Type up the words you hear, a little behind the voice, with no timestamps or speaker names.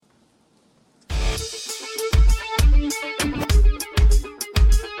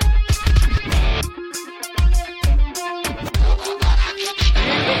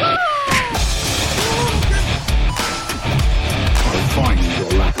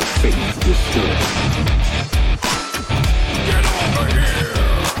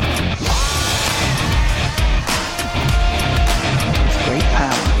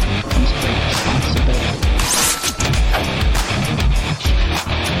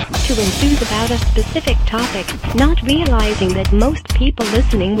Enthuse about a specific topic, not realizing that most people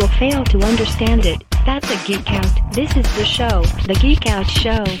listening will fail to understand it. That's a Geek Out. This is the show, the Geek Out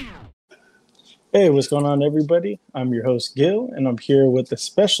Show. Hey, what's going on, everybody? I'm your host, Gil, and I'm here with a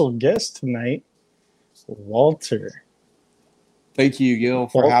special guest tonight, Walter. Thank you, Gil,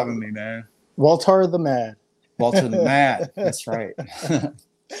 for having me, man. Walter the Mad. Walter the Mad. That's right.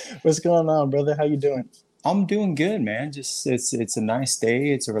 What's going on, brother? How you doing? I'm doing good, man. Just it's a nice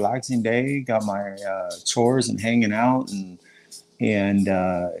day. It's a relaxing day. Got my chores and hanging out and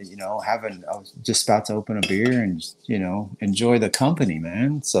you know, I was just about to open a beer and you know enjoy the company,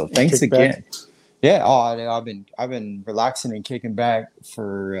 man. So thanks again. Yeah. Oh, I've been relaxing and kicking back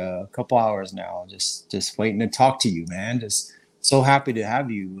for a couple hours now. Just waiting to talk to you, man. Just so happy to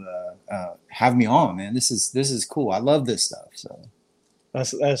have you have me on, man. This is cool. I love this stuff. So.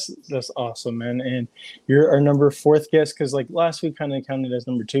 That's awesome, man. And you're our number 4th guest because like last week kind of counted as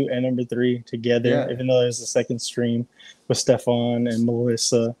number 2 and number 3 together, even though there's a second stream with Stefan and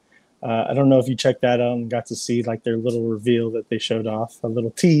Melissa. I don't know if you checked that out and got to see like their little reveal that they showed off, a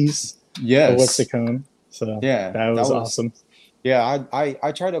little tease of what's to come. So yeah, that was awesome. Yeah,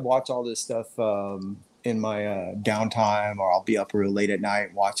 I try to watch all this stuff in my downtime, or I'll be up real late at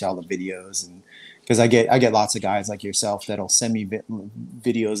night, watch all the videos and. Because I get lots of guys like yourself that'll send me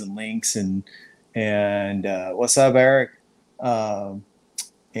videos and links and what's up, Eric? I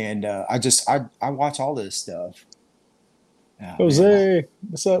watch all this stuff. Oh, Jose, man.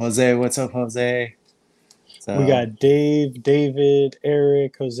 What's up? Jose, what's up, Jose? So, we got Dave, David,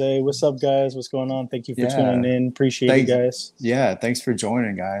 Eric, Jose. What's up, guys? What's going on? Thank you for tuning in. Appreciate you guys. Yeah, thanks for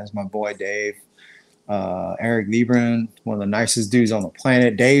joining, guys. My boy Dave. Eric Liebran, one of the nicest dudes on the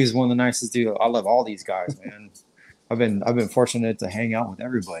planet. Dave's one of the nicest dudes. I love all these guys, man. I've been fortunate to hang out with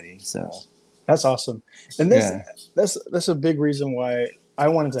everybody. So that's awesome. And that's a big reason why I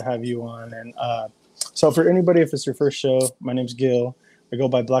wanted to have you on. And so for anybody, if it's your first show, my name's Gil. I go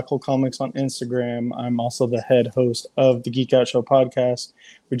by Black Hole Comics on Instagram. I'm also the head host of the Geek Out Show podcast.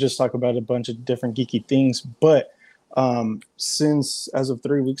 We just talk about a bunch of different geeky things, but since as of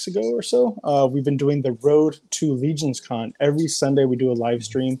 3 weeks ago or so, we've been doing the Road to Legions Con. Every Sunday we do a live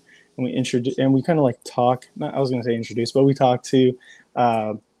stream and we kind of like talk, not I was going to say introduce, but we talk to,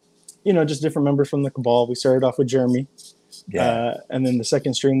 you know, just different members from the Cabal. We started off with Jeremy. And then the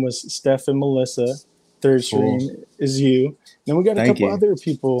second stream was Steph and Melissa. Third stream is you. Then we got a couple other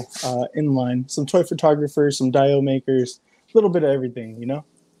people, in line, some toy photographers, some dio makers, a little bit of everything, you know?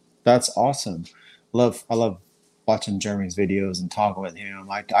 That's awesome. I love watching Jeremy's videos and talking with him.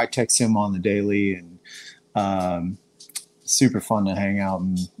 I text him on the daily and super fun to hang out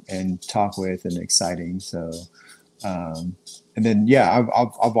and talk with and exciting. So and then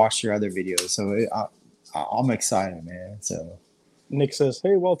I've watched your other videos, so I'm excited, man. So Nick says,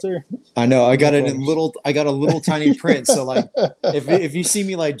 "Hey, Walter." I know I got a little tiny print. So like if you see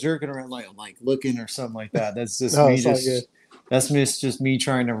me like jerking around, like I'm like looking or something like that, that's just me. That's just me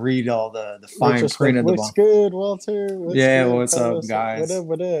trying to read all the fine print of the book. What's good, Walter? What's up, guys?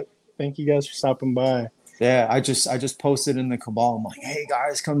 What up? Thank you guys for stopping by. Yeah, I just posted in the Cabal. I'm like, hey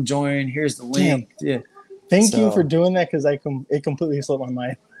guys, come join. Here's the link. Yeah. Thank you for doing that because it completely slipped my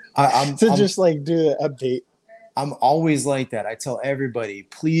mind. I'm just like do an update. I'm always like that. I tell everybody,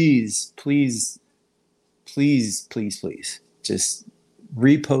 please, just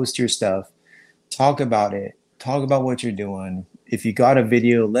repost your stuff. Talk about it. Talk about what you're doing. If you got a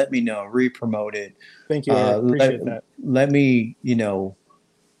video, let me know. Re-promote it. Thank you. I appreciate that. Let me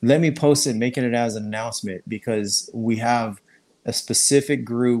post it, making it as an announcement because we have a specific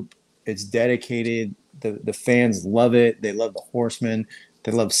group. It's dedicated. The fans love it. They love the Horsemen.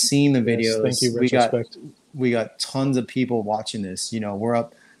 They love seeing the videos. Thank you. We got tons of people watching this. You know,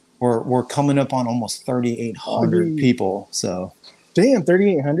 we're coming up on almost 3,800 people. So, damn,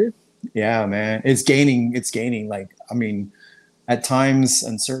 3,800. Yeah, man, it's gaining. Like, I mean, at times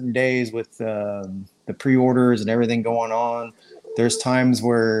on certain days with the pre-orders and everything going on, there's times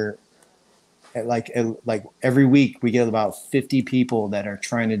where like every week we get about 50 people that are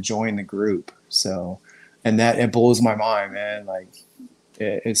trying to join the group. So, and that it blows my mind, man. Like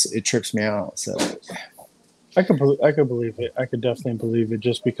it trips me out. So I could believe it. I could definitely believe it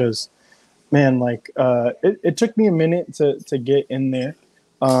just because Man, like it took me a minute to get in there.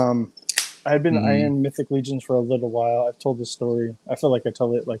 I've been eyeing Mythic Legions for a little while. I've told this story. I feel like I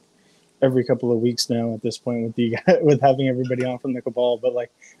tell it like every couple of weeks now at this point with the with having everybody on from the Cabal. But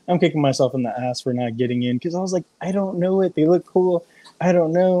like, I'm kicking myself in the ass for not getting in because I was like, I don't know it. They look cool. I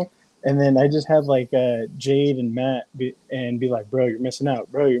don't know. And then I just have like Jade and Matt be like, bro, you're missing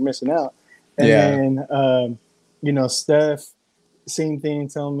out. Bro, you're missing out. And then Steph, same thing,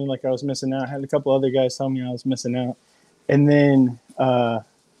 telling me like I was missing out. I had a couple other guys tell me I was missing out. And then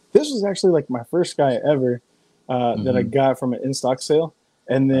this was actually like my first guy ever that I got from an in-stock sale.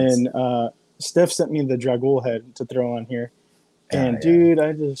 And then Steph sent me the Dragul head to throw on here. And dude,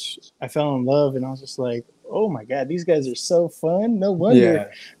 I fell in love, and I was just like, oh my God, these guys are so fun. No wonder. Yeah.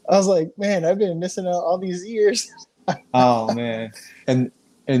 I was like, man, I've been missing out all these years. Oh man.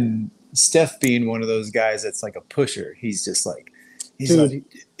 And Steph being one of those guys that's like a pusher. He's just like, he's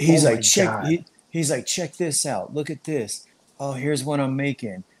like, check this out. Look at this. Oh, here's what I'm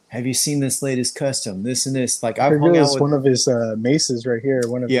making. Have you seen this latest custom? This and this. Like I've hung out with one of his maces right here.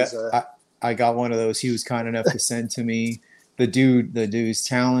 One of his. I got one of those. He was kind enough to send to me. The dude's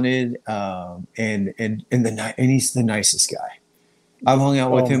talented, and he's the nicest guy. I've hung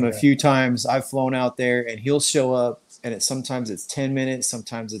out with him a few times. I've flown out there, and he'll show up, and sometimes it's 10 minutes,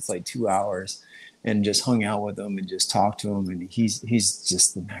 sometimes it's like 2 hours, and just hung out with him and just talked to him, and he's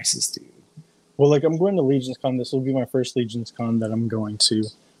just the nicest dude. Well, like I'm going to Legions Con. This will be my first Legions Con that I'm going to.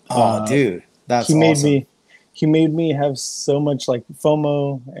 Oh, dude, that's awesome. He made me have so much like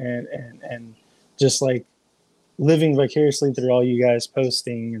FOMO and just like living vicariously through all you guys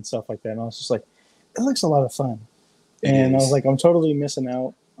posting and stuff like that. And I was just like, it looks a lot of fun. And I was like, I'm totally missing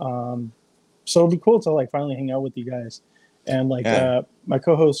out. So it'd be cool to like finally hang out with you guys. And like my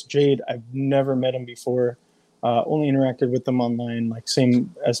co-host Jade, I've never met him before. Only interacted with them online, like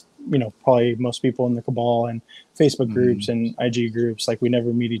same as, probably most people in the Cabal and Facebook groups and IG groups. Like we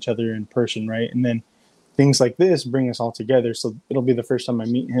never meet each other in person, right? And then things like this bring us all together. So it'll be the first time I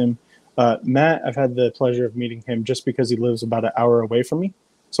meet him. Matt, I've had the pleasure of meeting him just because he lives about an hour away from me.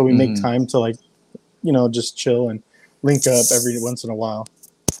 So we make time to like, just chill and link up every once in a while.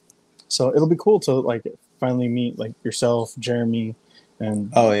 So it'll be cool to like finally meet like yourself, Jeremy,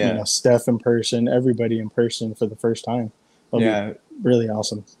 and Steph in person, everybody in person for the first time. It'll be really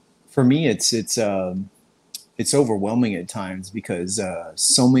awesome. For me, it's overwhelming at times because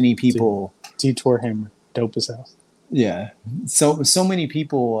so many people Detour Hammer, dope as hell. Yeah, so many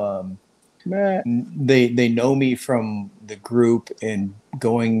people they know me from the group and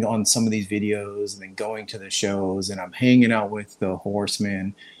going on some of these videos and then going to the shows, and I'm hanging out with the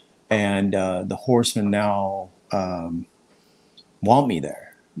Horsemen, and the Horsemen now want me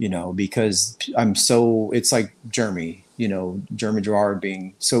there, because I'm so, it's like Jeremy, Jeremy Gerard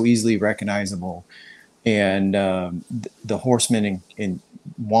being so easily recognizable, and the Horsemen and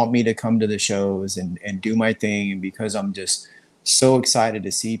want me to come to the shows and do my thing, and because I'm just so excited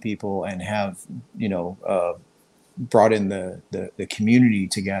to see people and have brought in the community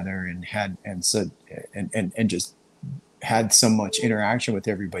together and just had so much interaction with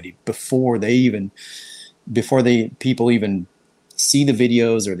everybody before people even see the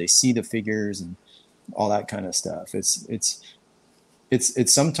videos or they see the figures and all that kind of stuff. It's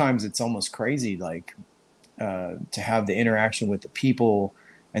sometimes it's almost crazy, like to have the interaction with the people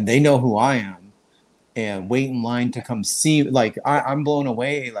and they know who I am and wait in line to come see. Like I'm blown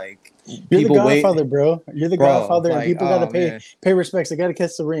away. Like you're the Godfather, bro. You're the Godfather, like, and people gotta pay respects. They gotta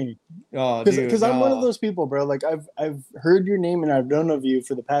kiss the ring. Oh, because I'm one of those people, bro. Like I've heard your name and I've known of you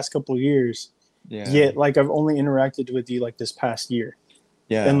for the past couple of years. Yeah. Yet, like I've only interacted with you like this past year.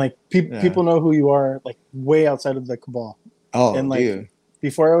 Yeah. And like people know who you are, like way outside of the Cabal. Oh, and like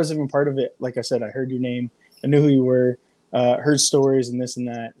before I was even part of it, like I said, I heard your name, I knew who you were, heard stories and this and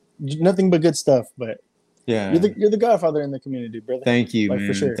that. Nothing but good stuff, but you're the Godfather in the community, brother. Thank you, man.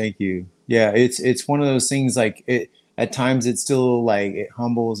 For sure. Thank you. Yeah, it's one of those things. Like at times, it's still like it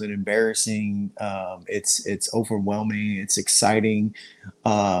humbles and embarrassing. It's overwhelming. It's exciting.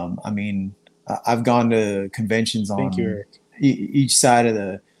 I mean, I've gone to conventions on each side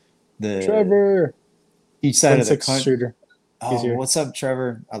of the Trevor. Each side of the country. Oh, what's up,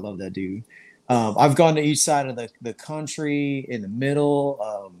 Trevor? I love that dude. I've gone to each side of the country, in the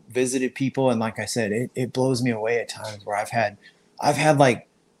middle, visited people, and like I said, it blows me away at times where I've had like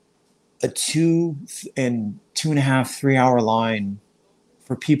a 2.5, 3 hour line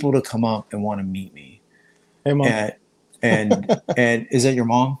for people to come up and want to meet me. Hey, Mom. And is that your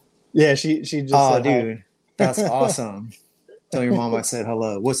mom? Yeah, she just. Oh, dude, hi. That's awesome. Tell your mom I said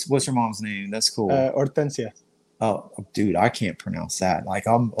hello. What's your mom's name? That's cool. Hortensia. Oh, dude, I can't pronounce that. Like,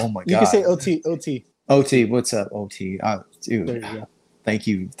 oh my You can say God. OT, what's up, OT? There Dude, you go. thank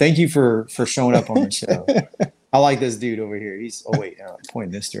you for showing up on the show. I like this dude over here. He's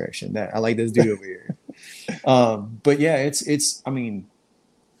point this direction. That I like this dude over here. But yeah, it's I mean,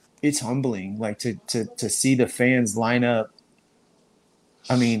 it's humbling, like to see the fans line up.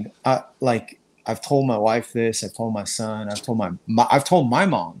 I mean, I've told my wife this, I've told my son, I've told my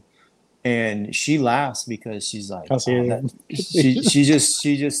mom, and she laughs because she's like, oh, that she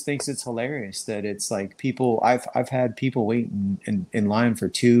just thinks it's hilarious that it's like people. I've had people wait in line for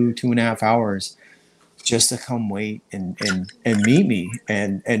 2.5 hours just to come wait and meet me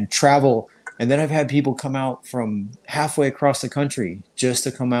and travel. And then I've had people come out from halfway across the country just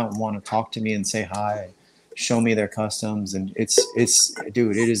to come out and want to talk to me and say hi, show me their customs. And it's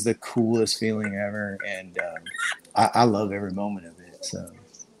dude, it is the coolest feeling ever. And I love every moment of it. So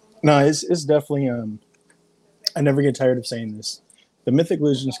No, it's definitely I never get tired of saying this. The Mythic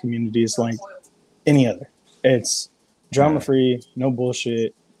Legends community is like any other. It's drama free, no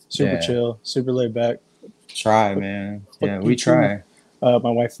bullshit, super chill, super laid back. Try, man. Yeah, we try. My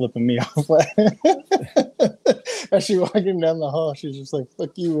wife flipping me off. As she walking down the hall, she's just like,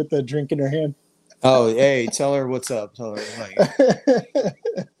 "Fuck you," with the drink in her hand. Oh, hey, tell her what's up. Tell her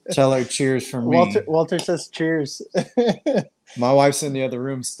cheers from me. Walter says cheers. My wife's in the other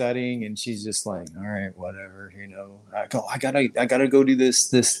room studying, and she's just like, "All right, whatever." I gotta go do this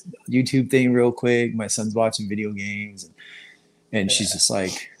YouTube thing real quick. My son's watching video games, and she's just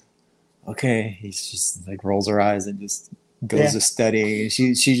like, "Okay." He's just like rolls her eyes and just goes to study.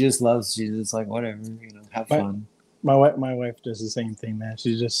 She just loves. She's just like, whatever, have fun. My wife does the same thing, man.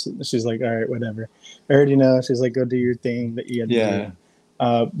 She's like, all right, whatever. I already know. She's like, go do your thing that you have to do.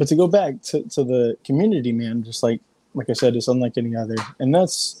 But to go back to the community, man, just like I said, it's unlike any other, and that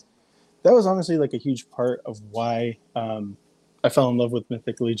was honestly like a huge part of why I fell in love with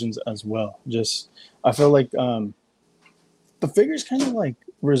Mythic Legions as well. Just I feel like the figures kind of like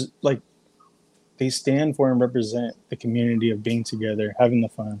they stand for and represent the community of being together, having the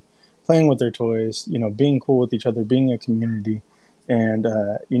fun, playing with their toys, being cool with each other, being a community. And,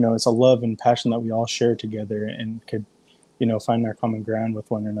 it's a love and passion that we all share together and could, find our common ground with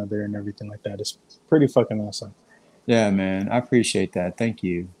one another and everything like that. It's pretty fucking awesome. Yeah, man. I appreciate that. Thank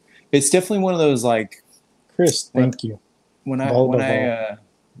you. It's definitely one of those like, Chris, thank you.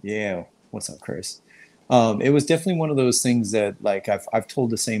 What's up, Chris? It was definitely one of those things that like I've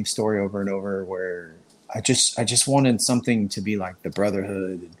told the same story over and over where I just wanted something to be like the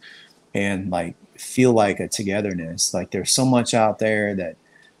brotherhood and like feel like a togetherness. Like there's so much out there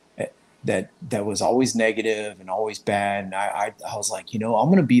that was always negative and always bad. And I was like, I'm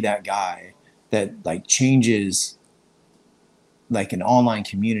going to be that guy that like changes like an online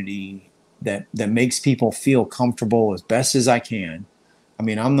community that makes people feel comfortable as best as I can. I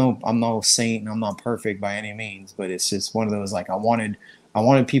mean, I'm no saint and I'm not perfect by any means, but it's just one of those, like, I wanted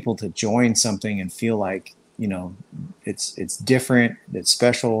people to join something and feel like, it's different, it's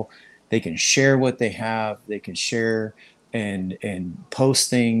special. They can share what they have. They can share and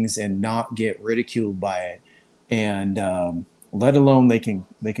post things and not get ridiculed by it. And let alone they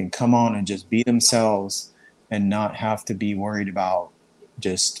can come on and just be themselves and not have to be worried about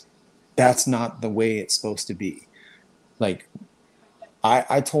just, that's not the way it's supposed to be. Like,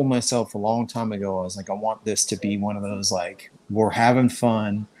 I told myself a long time ago, I was like, I want this to be one of those, like, we're having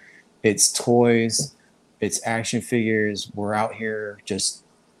fun. It's toys, it's action figures. We're out here just,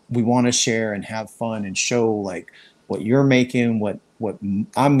 we want to share and have fun and show like what you're making, what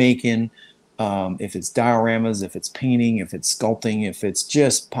I'm making. If it's dioramas, if it's painting, if it's sculpting, if it's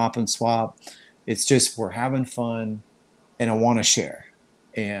just pop and swap, it's just, we're having fun and I want to share.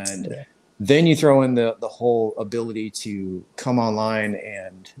 And then you throw in the whole ability to come online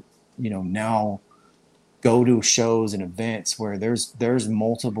and, now go to shows and events where there's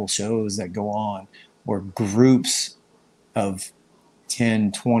multiple shows that go on where groups of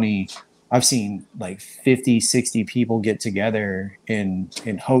 10, 20, I've seen like 50, 60 people get together in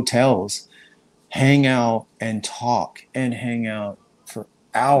hotels, hang out and talk and hang out for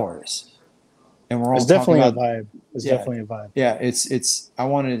hours. And we're all It's definitely a vibe. It's definitely a vibe. Yeah, it's I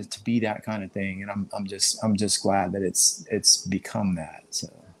wanted it to be that kind of thing, and I'm just glad that it's become that.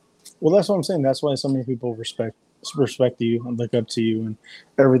 So, well, that's what I'm saying. That's why so many people respect you and look up to you and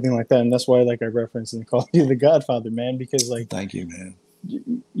everything like that. And that's why, like, I reference and call you the Godfather, man, because like, thank you, man.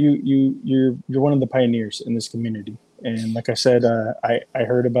 You're one of the pioneers in this community. And like I said, I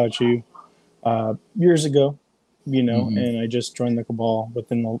heard about you years ago. And I just joined the Cabal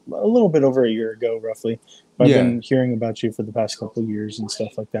within a little bit over a year ago, roughly. But I've been hearing about you for the past couple of years and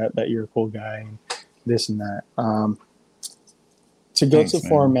stuff like that, that you're a cool guy. this and that. To go Thanks, to man.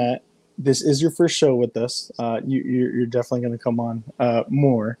 format, this is your first show with us. You're definitely going to come on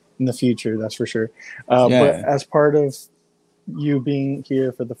more in the future, that's for sure. But as part of you being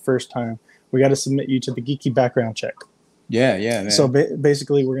here for the first time, we got to submit you to the geeky background check. Yeah, man. So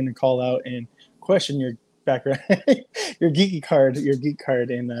basically, we're going to call out and question your background, your geek card,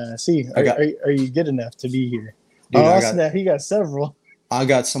 and see are you good enough to be here? Dude, he got several. I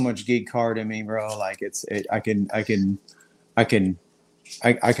got so much geek card in me, bro. Like I can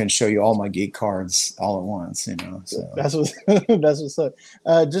show you all my geek cards all at once, you know. So that's what's up.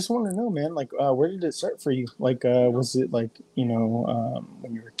 Just want to know, man. Like, where did it start for you? Like, was it like when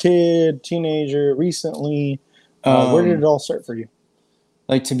you were a kid, teenager, recently? Where did it all start for you?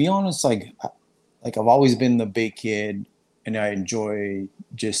 Like, to be honest, like I've always been the big kid, and I enjoy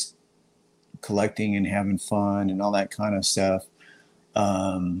just collecting and having fun and all that kind of stuff.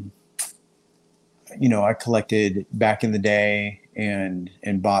 I collected back in the day and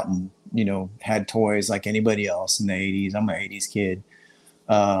bought and, had toys like anybody else in the 80s. I'm an 80s kid.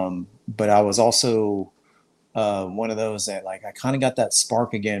 But I was also one of those that like I kind of got that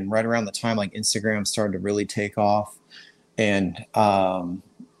spark again right around the time like Instagram started to really take off. And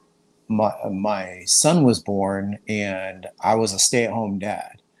my son was born and I was a stay-at-home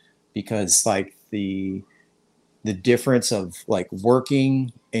dad because like the difference of like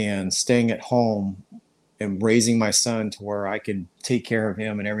working and staying at home and raising my son to where I could take care of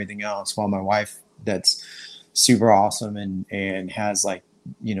him and everything else while my wife that's super awesome and has like,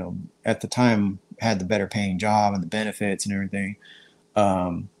 at the time had the better paying job and the benefits and everything.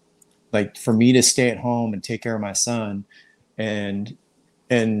 Like for me to stay at home and take care of my son and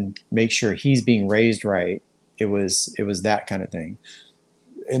make sure he's being raised right. It was that kind of thing.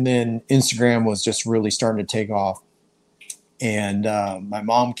 And then Instagram was just really starting to take off. And my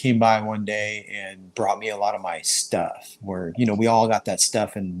mom came by one day and brought me a lot of my stuff where, we all got that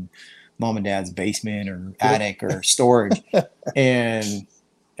stuff in mom and dad's basement or attic or storage. and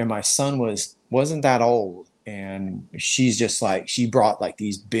my son wasn't that old. And she's just like, she brought like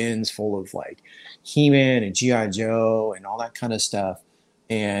these bins full of like He-Man and G.I. Joe and all that kind of stuff.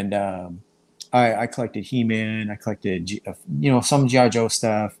 And I collected He-Man. I collected, some G.I. Joe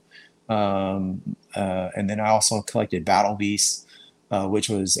stuff. And then I also collected Battle Beasts, which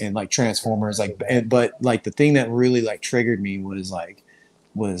was in like Transformers, but like the thing that really like triggered me was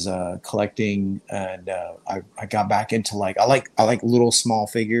collecting, and I got back into like I like little small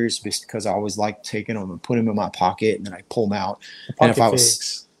figures just because I always liked taking them and put them in my pocket and then I pull them out. And if I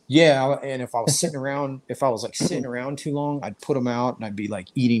was sitting around, if I was like sitting around too long, I'd put them out and I'd be like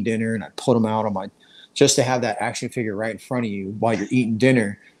eating dinner and I'd put them out on just to have that action figure right in front of you while you're eating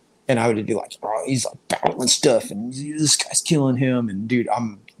dinner. And I would be like, oh, he's like battling stuff, and this guy's killing him. And dude,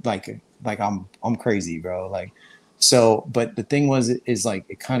 I'm I'm crazy, bro. Like, so, but the thing is like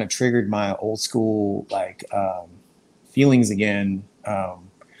it kind of triggered my old school feelings again. And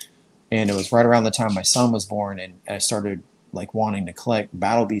it was right around the time my son was born, and I started like wanting to collect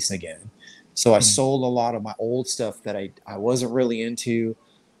Battle Beasts again. So I sold a lot of my old stuff that I wasn't really into,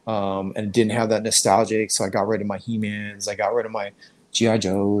 and didn't have that nostalgic. So I got rid of my He-Mans, I got rid of my G.I.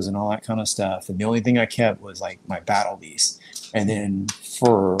 Joes and all that kind of stuff. And the only thing I kept was like my Battle Beasts. And then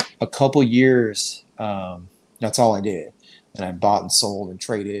for a couple years, that's all I did. And I bought and sold and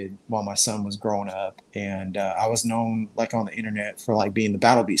traded while my son was growing up. And I was known like on the internet for like being the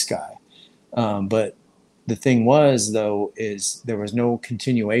Battle Beast guy. But the thing was though, is there was no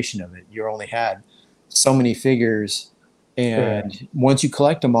continuation of it. You only had so many figures. And once you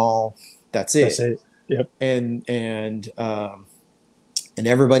collect them all, that's it. That's it. Yep. And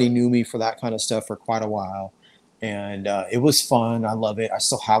everybody knew me for that kind of stuff for quite a while. And it was fun. I love it. I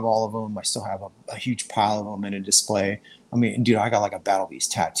still have all of them. I still have a huge pile of them in a display. I mean, dude, I got like a Battle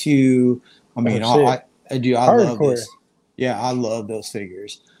Beast tattoo. I mean, I love this. Yeah, I love those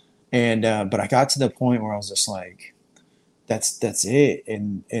figures. And but I got to the point where I was just like, that's it,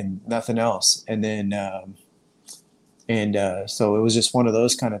 and nothing else. And then so it was just one of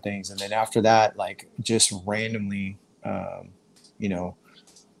those kind of things. And then after that, like just randomly, I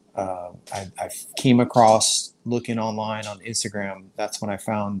came across looking online on Instagram. That's when I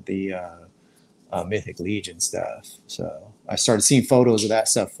found the Mythic Legion stuff. So I started seeing photos of that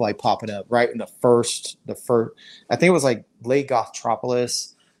stuff like popping up right in the first. I think it was like Lake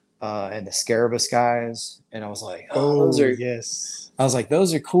Gothtropolis and the Scarabus guys, and I was like, yes. I was like,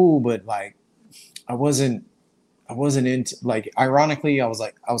 those are cool, but like, I wasn't into like. Ironically, I was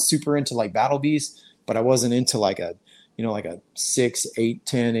super into like Battle Beast, but I wasn't into like a 6, 8,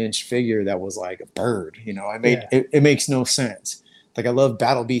 10 inch figure that was like a bird. It makes no sense. like I love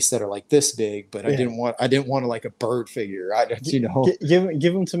battle beasts that are like this big, but I didn't want like a bird figure.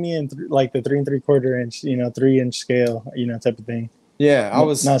 Give them to me in like the 3 3/4 inch, 3-inch scale, type of thing. Yeah, I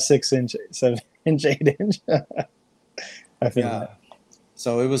was not 6-inch, 7-inch, 8-inch. I feel that.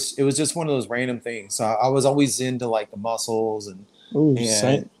 So it was just one of those random things. So I was always into like the muscles and. Ooh,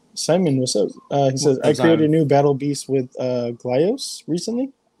 Simon, what's up? He says I created a new battle beast with Glyos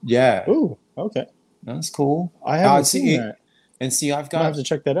recently. Yeah. Ooh, okay. That's cool. I haven't seen that. And see, I have to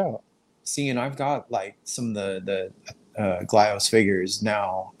check that out. See, and I've got like some of the Glyos figures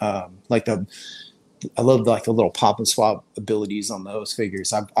now. I love like the little pop and swap abilities on those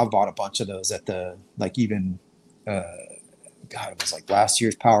figures. I've bought a bunch of those at the it was like last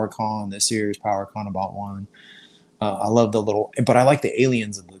year's PowerCon, this year's PowerCon. I bought one. I love the little, but I like the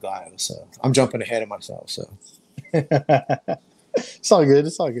aliens of the Glyos. So I'm jumping ahead of myself. So it's all good.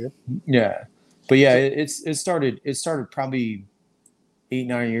 It's all good. Yeah, but yeah, it started probably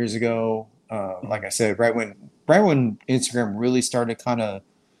 8-9 years ago. Like I said, right when Instagram really started, kind of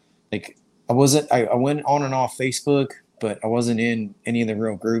like I went on and off Facebook, but I wasn't in any of the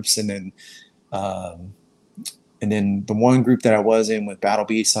real groups. And then the one group that I was in with Battle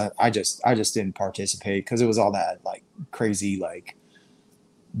Beasts, I just didn't participate because it was all that like crazy, like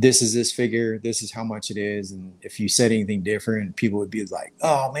this is this figure, this is how much it is, and if you said anything different, people would be like,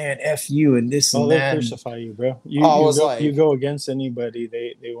 "Oh man, f you," and this and that. They'll crucify you, bro. You go against anybody,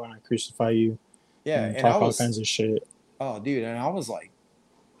 they want to crucify you. Yeah, and talk all kinds of shit. Oh, dude, and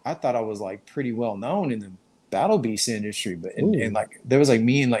I thought I was like pretty well known in the Battle Beast industry, but and like there was like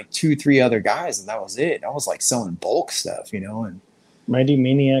me and like 2-3 other guys, and that was it. I was like selling bulk stuff, and Mighty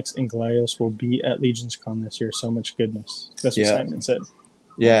Maniacs and Glyos will be at Legion's Con this year. So much goodness. That's what Simon said.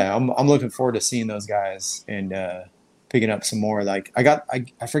 Yeah, I'm looking forward to seeing those guys and picking up some more. Like I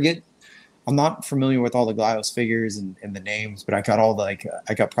forget, I'm not familiar with all the Glyos figures and the names, but I got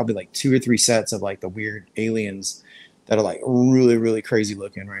probably like 2 or 3 sets of like the weird aliens that are like really, really crazy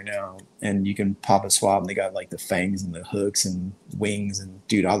looking right now. And you can pop and swap, and they got like the fangs and the hooks and wings, and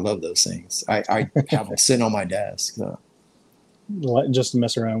dude, I love those things. I have them sitting on my desk. So. Just to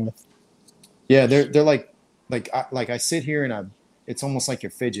mess around with. Yeah, they're like I sit here and it's almost like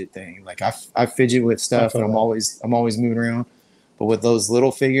your fidget thing. Like I fidget with stuff, and I'm always moving around. But with those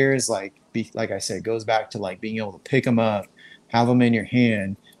little figures, like I said, it goes back to like being able to pick them up, have them in your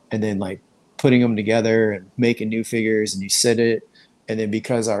hand, and then like putting them together and making new figures, and you set it. And then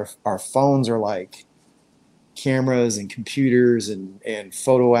because our phones are like cameras and computers and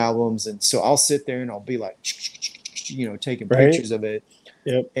photo albums, and so I'll sit there and I'll be like, taking pictures of it.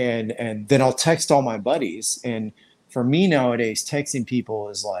 Yep. And then I'll text all my buddies. And for me nowadays, texting people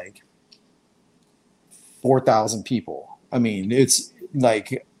is like 4,000 people. I mean, it's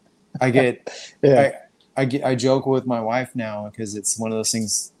like I get, I joke with my wife now because it's one of those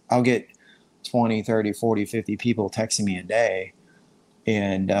things. I'll get 20, 30, 40, 50 people texting me a day.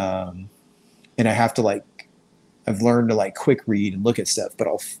 And I have to like, I've learned to like quick read and look at stuff, but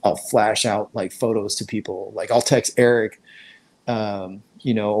I'll flash out like photos to people. Like I'll text Eric,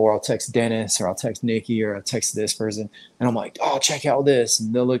 or I'll text Dennis, or I'll text Nikki, or I'll text this person, and I'm like, "Oh, check out this,"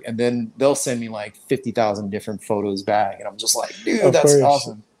 and they'll look, and then they'll send me like 50,000 different photos back, and I'm just like, "Dude, that's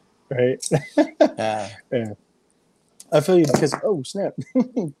awesome!" Right? Yeah. I feel you because snap,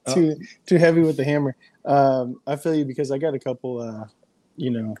 too heavy with the hammer. I feel you because I got a couple,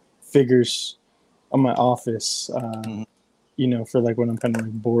 figures on my office, for like when I'm kind of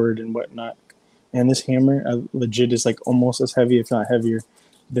like bored and whatnot. And this hammer, legit, is like almost as heavy, if not heavier,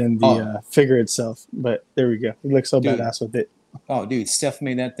 than the figure itself. But there we go. He looks so badass with it. Oh, dude, Steph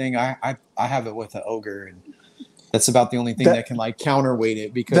made that thing. I have it with an ogre, and that's about the only thing that can like counterweight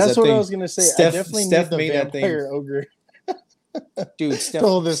it. Because that's what I was gonna say. I definitely need the made vampire ogre. Dude, Steph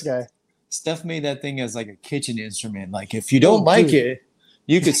told this guy. Steph made that thing as like a kitchen instrument. Like if you don't like it,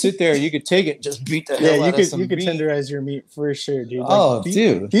 you could sit there, you could take it, just beat the hell out of some meat. You could tenderize your meat for sure, dude. Like,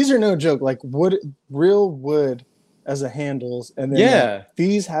 dude. These are no joke. Like real wood as a handles. And then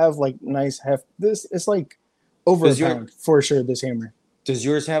these have like nice heft. It's like over a pound for sure, this hammer. Does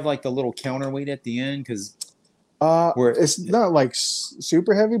yours have like the little counterweight at the end? Because it's not like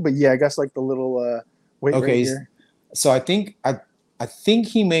super heavy, but I guess like the little weight right here. So I think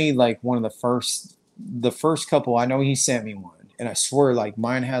he made like one of the first couple. I know he sent me one. And I swear, like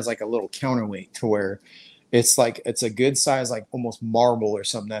mine has like a little counterweight to where it's like it's a good size, like almost marble or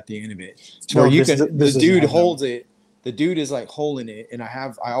something at the end of it. To where the dude holds it. The dude is like holding it, and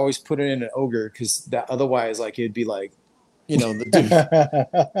I always put it in an ogre because that otherwise like it'd be like, the dude.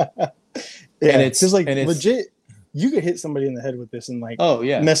 And it's just like legit. You could hit somebody in the head with this and like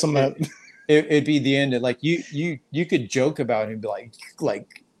mess them up. it'd be the end of like you could joke about it and be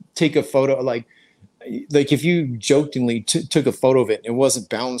like take a photo like if you jokingly took a photo of it and it wasn't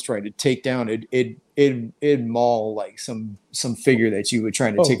balanced right to take down it'd maul like some figure that you were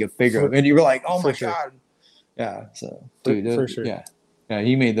trying to take a figure of and you were like, oh my sure. God. Yeah, so dude, for sure. yeah,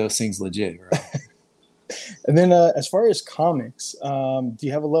 he made those things legit, bro. And then as far as comics, do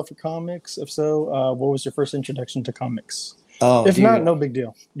you have a love for comics? If so, what was your first introduction to comics? Oh, if dude, not, no big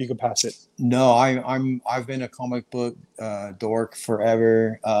deal. You could pass it. No, I've been a comic book dork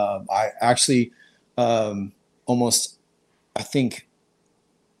forever. I actually almost I think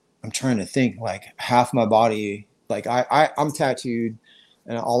I'm trying to think like half my body like I'm tattooed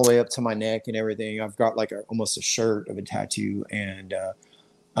and all the way up to my neck and everything. I've got like almost a shirt of a tattoo and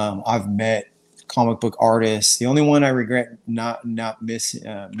I've met comic book artists. The only one I regret not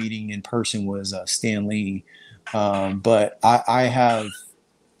meeting in person was Stan Lee. But I have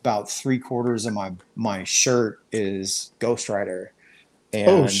about 3/4 of my shirt is Ghost Rider. And,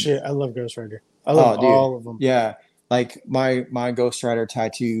 oh shit, I love Ghost Rider. I love all of them. Yeah, like my Ghost Rider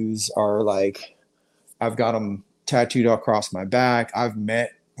tattoos are like I've got them tattooed across my back. I've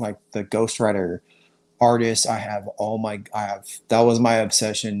met like the Ghost Rider artists. I have that was my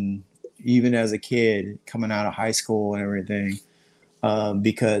obsession even as a kid coming out of high school and everything.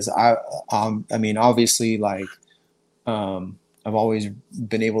 Because I mean obviously like I've always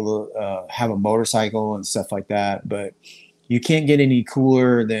been able to have a motorcycle and stuff like that, but you can't get any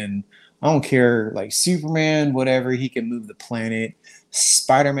cooler than I don't care like Superman, whatever, he can move the planet.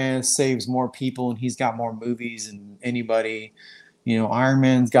 Spider-Man saves more people and he's got more movies than anybody. You know, Iron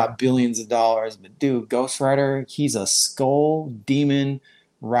Man's got billions of dollars, but dude, Ghost Rider, he's a skull demon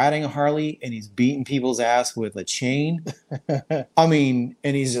riding a Harley and he's beating people's ass with a chain. I mean,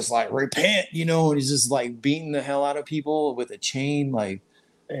 and he's just like, repent, you know, and he's just like beating the hell out of people with a chain. Like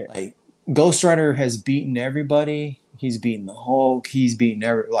Ghost Rider has beaten everybody. He's beaten the Hulk. He's beaten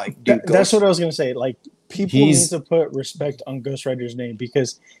dude. That's what I was gonna say. Like people need to put respect on Ghost Rider's name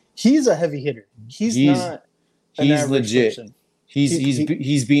because he's a heavy hitter. He's not. He's legit. Person.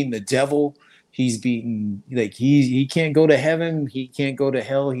 He's beaten the devil. He's beaten like he can't go to heaven. He can't go to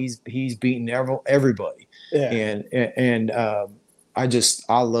hell. He's beaten everybody. Yeah. And I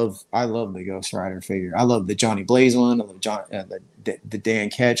love the Ghost Rider figure. I love the Johnny Blaze one. I love the Dan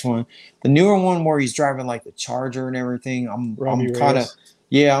Ketch one. The newer one where he's driving like the Charger and everything. I'm kind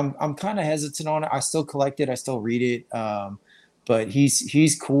of hesitant on it. I still collect it. I still read it. But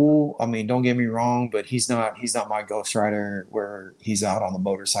he's cool. I mean, don't get me wrong, but he's not my Ghost Rider where he's out on the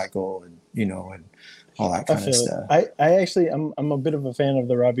motorcycle and you know and all that kind of stuff. I actually I'm a bit of a fan of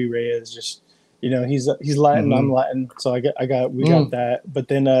the Robbie Reyes. Just you know, he's Latin, mm-hmm. I'm Latin, so we got that. But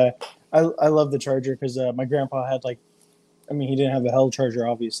then I love the Charger because my grandpa had like, I mean, he didn't have a Hell Charger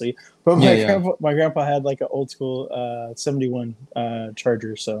obviously, but my grandpa had like an old school 71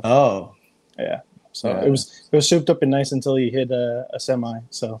 Charger. So yeah. So it was souped up and nice until he hit a semi.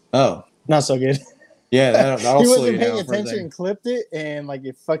 So not so good. Yeah, that'll he slow wasn't you paying down attention and clipped it, and like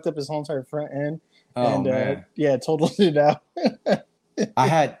it fucked up his whole entire front end. Oh man, totaled it out. I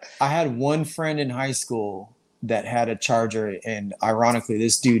had one friend in high school that had a Charger, and ironically,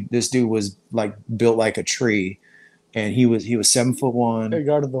 this dude was like built like a tree, and he was 7'1". Hey,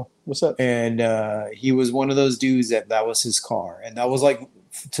 Gardo, what's up? And he was one of those dudes that was his car, and that was like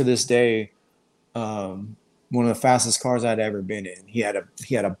to this day. One of the fastest cars I'd ever been in. He had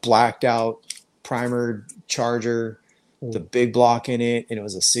a blacked out primered Charger, the big block in it, and it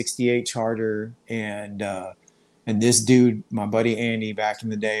was a '68 Charger. And this dude, my buddy Andy, back in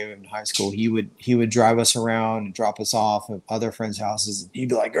the day in high school, he would drive us around and drop us off at other friends' houses. And he'd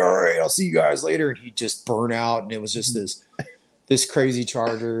be like, "All right, I'll see you guys later." And he'd just burn out, and it was just this crazy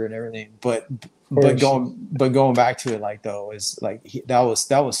Charger and everything. But going back to it, like though, is like that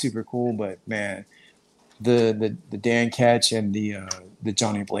was super cool. But man, the Dan Ketch and the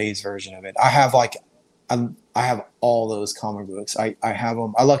Johnny Blaze version of it, I have all those comic books. I have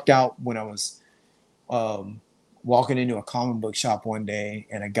them. I lucked out when I was walking into a comic book shop one day,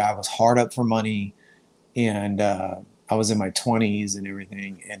 and a guy was hard up for money, and I was in my 20s and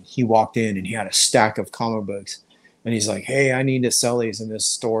everything, and he walked in and he had a stack of comic books, and he's like, "Hey, I need to sell these." And this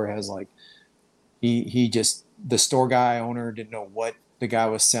store has like. The store guy owner didn't know what the guy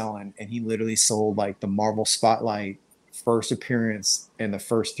was selling, and he literally sold like the Marvel Spotlight first appearance and the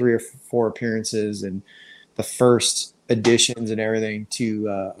first 3 or 4 appearances and the first editions and everything to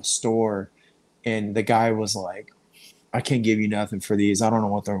a store. And the guy was like, "I can't give you nothing for these. I don't know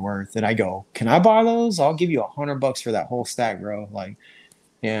what they're worth." And I go, "Can I buy those? I'll give you $100 for that whole stack, bro." Like,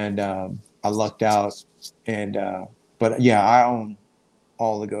 and I lucked out. And but yeah, I own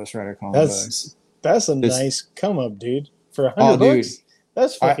all the Ghost Rider comic books. That's a nice come up, dude. For $100 dude,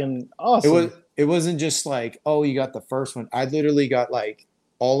 that's fucking awesome. It wasn't just like, oh, you got the first one. I literally got like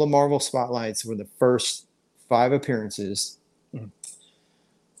all the Marvel spotlights for the first 5 appearances. Mm-hmm.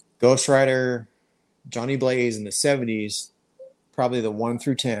 Ghost Rider, Johnny Blaze in the 70s, probably the 1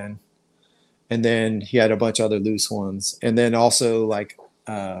 through 10. And then he had a bunch of other loose ones. And then also like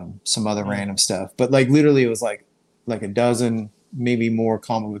some other random stuff. But like literally it was like a dozen, maybe more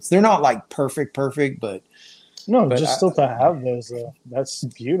comic books. They're not like perfect, but still to have those, that's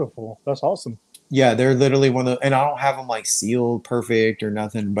beautiful. That's awesome. Yeah, they're literally one of the, and I don't have them like sealed perfect or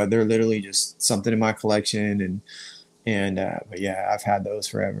nothing, but they're literally just something in my collection. But yeah, I've had those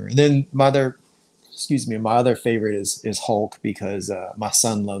forever. And then my other favorite is Hulk, because my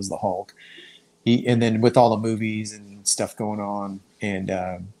son loves the Hulk. And then with all the movies and stuff going on, and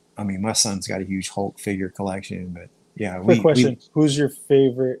I mean, my son's got a huge Hulk figure collection. But yeah, quick question: who's your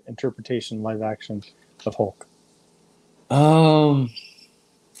favorite interpretation live action of Hulk?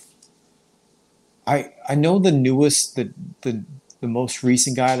 I know the newest, the most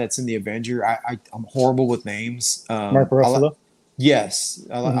recent guy that's in the Avenger. I'm horrible with names. Mark Ruffalo. Yes,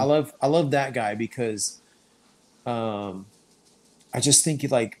 I love that guy because, I just think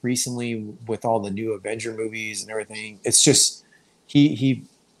like recently with all the new Avenger movies and everything, it's just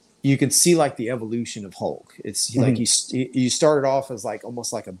you can see like the evolution of Hulk. It's like he started off as like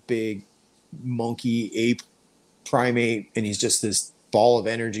almost like a big monkey ape primate, and he's just this ball of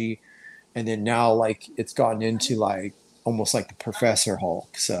energy, and then now like it's gotten into like almost like the Professor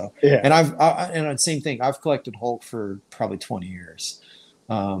Hulk. So and and the same thing, I've collected Hulk for probably 20 years.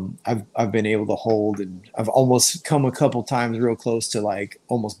 I've been able to hold, and I've almost come a couple times real close to like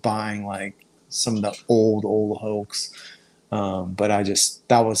almost buying like some of the old Hulks. But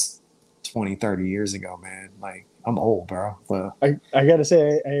that was 20, 30 years ago, man. Like I'm old, bro. But I gotta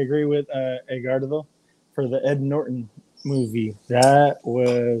say, I agree with Edgardo for the Ed Norton movie. That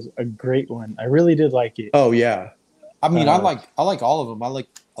was a great one. I really did like it. Oh yeah. I mean, I like all of them. I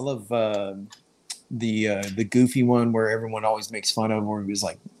love the goofy one where everyone always makes fun of, where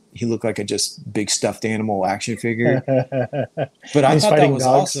he looked like a just big stuffed animal action figure. But I thought that was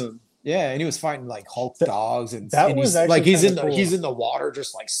awesome. Yeah, and he was fighting like Hulk dogs, and he's like he's in the water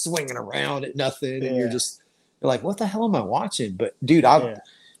just like swinging around at nothing, and you're like, what the hell am I watching? But dude,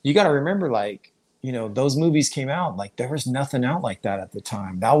 you got to remember, like, you know, those movies came out, like there was nothing out like that at the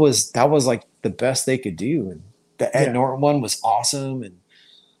time. That was like the best they could do, and the Ed Norton one was awesome. And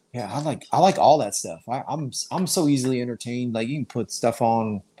yeah, I like all that stuff. I'm so easily entertained. Like you can put stuff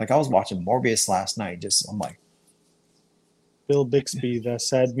on. Like I was watching Morbius last night. I'm like, Bill Bixby, the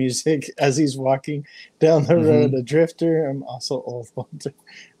sad music as he's walking down the road, a drifter. I'm also old.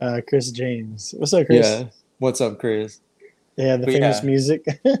 Chris James. What's up, Chris? Yeah. What's up, Chris? Yeah, the famous music.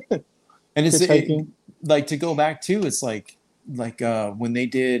 And it's like to go back to, it's like when they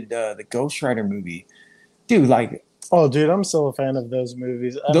did the Ghost Rider movie, dude. Like, oh, dude, I'm still a fan of those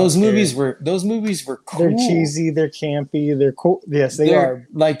movies. Those movies were cool. They're cheesy. They're campy. They're cool. Yes, they are.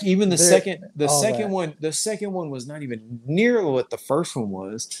 Like even the second one was not even near what the first one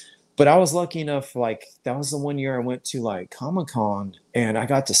was. But I was lucky enough, like that was the one year I went to like Comic-Con, and I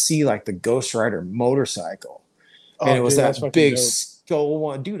got to see like the Ghost Rider motorcycle, and it was that big skull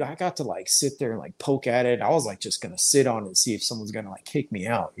one. Dude, I got to like sit there and like poke at it. I was like just gonna sit on it and see if someone's gonna like kick me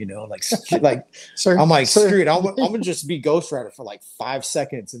out, you know, like sir, I'm like, screw it, I'm gonna just be Ghost Rider for like 5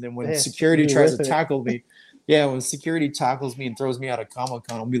 seconds, and then when security tries to tackle me, when security tackles me and throws me out of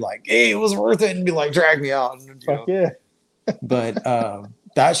Comic-Con, I'll be like, hey, it was worth it, and be like, drag me out. But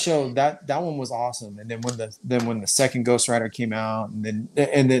that one was awesome. And then when the second Ghost Rider came out, and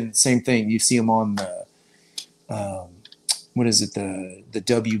then same thing, you see him on the what is it, the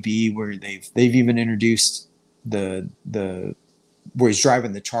WB, where they've even introduced the where he's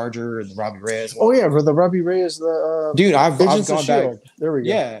driving the Charger and the Robbie Reyes one. Oh yeah, for the Robbie Reyes, the dude, I've gone back. Shield. There we go.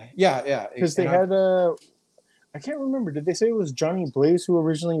 Yeah. Because they had I can't remember. Did they say it was Johnny Blaze who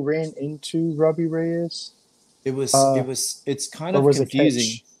originally ran into Robbie Reyes? It's kind of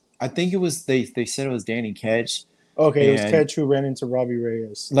confusing. I think it was they said it was Danny Ketch. Okay, it was Ketch who ran into Robbie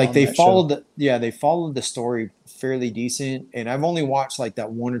Reyes. Like they followed the story fairly decent, and I've only watched like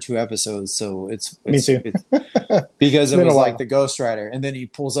that 1 or 2 episodes, so it's me too. Because it was like the Ghost Rider, and then he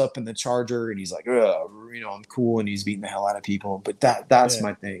pulls up in the Charger, and he's like, you know, I'm cool, and he's beating the hell out of people. But that's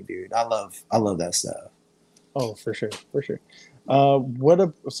my thing, dude. I love that stuff. Oh, for sure.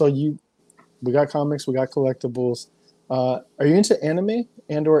 We got comics, we got collectibles. Are you into anime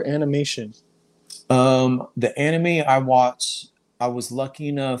and/or animation? The anime I watch, I was lucky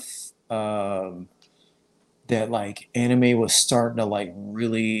enough. that like anime was starting to like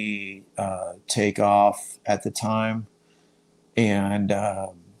really take off at the time, and I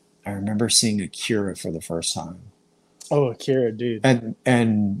remember seeing Akira for the first time. Oh, Akira, dude.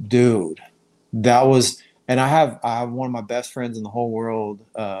 And dude, that was, and I have one of my best friends in the whole world.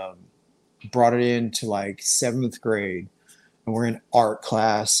 Brought it into like seventh grade, and we're in art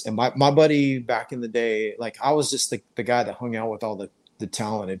class. And my buddy back in the day, like I was just the guy that hung out with all the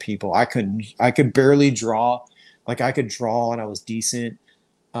talented people. I could barely draw. Like I could draw and I was decent.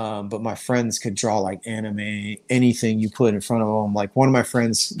 But my friends could draw like anime, anything you put in front of them. Like one of my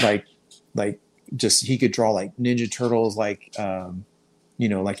friends, like just he could draw like Ninja Turtles, like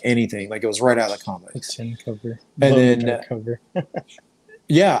like anything. Like it was right out of the comics. Like tin cover, and then cover.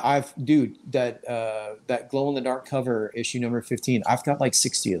 Yeah, that glow in the dark cover issue number 15. I've got like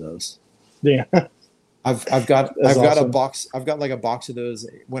 60 of those. Yeah. I've got a awesome. box. I've got like a box of those.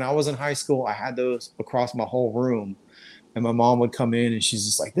 When I was in high school, I had those across my whole room, and my mom would come in and she's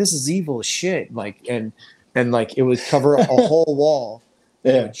just like, "This is evil as shit." Like and like it would cover a whole wall.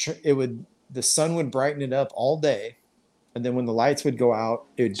 Yeah. The sun would brighten it up all day, and then when the lights would go out,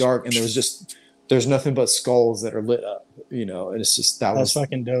 it would dark, and there's nothing but skulls that are lit up, and it's just that's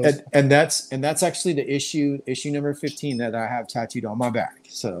fucking dope. And that's actually the issue number 15 that I have tattooed on my back.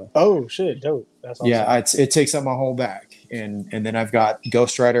 So oh shit, dope. That's awesome. Yeah, it takes up my whole back, and then I've got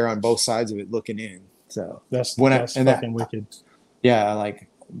Ghost Rider on both sides of it looking in. So that's fucking wicked. Yeah, like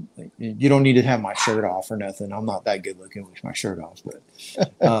you don't need to have my shirt off or nothing. I'm not that good looking with my shirt off, but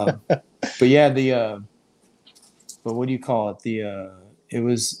yeah, but what do you call it? It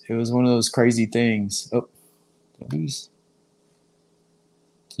was one of those crazy things. Oh, please.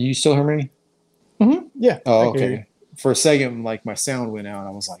 You still hear me? Mm-hmm. Yeah. Oh, okay. For a second, like my sound went out.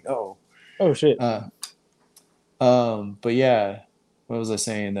 I was like, oh shit. But yeah, what was I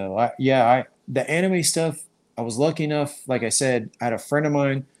saying though? The anime stuff. I was lucky enough. Like I said, I had a friend of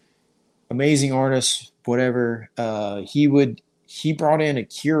mine, amazing artist, whatever. He brought in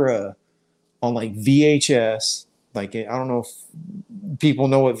Akira on like VHS. Like I don't know if people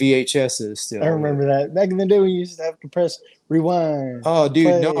know what VHS is still. I remember that back in the day when you used to have to press rewind. Oh,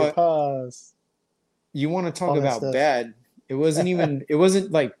 dude, play, pause. You want to talk about bad? It wasn't even. It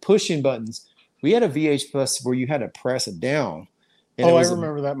wasn't like pushing buttons. We had a VHS where you had to press it down. And I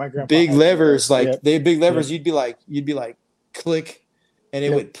remember that. My grandpa big levers, like they had big levers. Yep. You'd be like click, and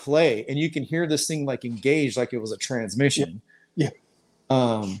it would play, and you can hear this thing like engage, like it was a transmission. Yeah.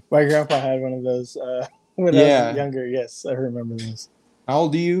 My grandpa had one of those. When I was younger, yes, I remember this. How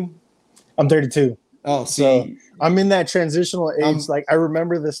old are you? I'm 32. Oh, see, so I'm in that transitional age. Like I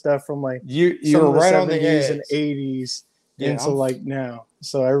remember the stuff from like you're right on the edge and 80s into like now.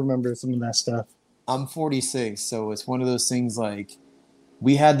 So I remember some of that stuff. I'm 46, so it's one of those things like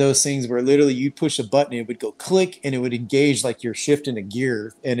we had those things where literally you push a button, it would go click, and it would engage like you're shifting a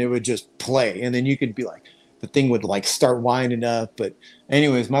gear, and it would just play, and then you could be like the thing would like start winding up. But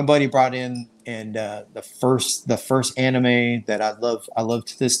anyways, my buddy brought in. And the first anime that I love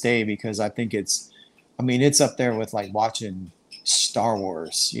to this day because I think it's up there with like watching Star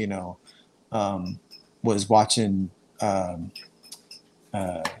Wars, was watching what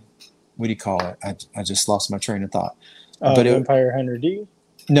do you call it? I just lost my train of thought. But Vampire Hunter D?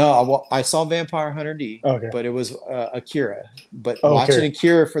 No, I saw Vampire Hunter D, but it was Akira. But watching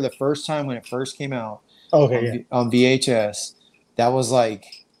Akira for the first time when it first came out on VHS, that was like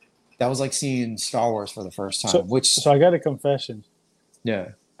seeing Star Wars for the first time. So I got a confession. Yeah.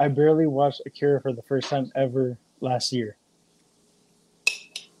 I barely watched Akira for the first time ever last year.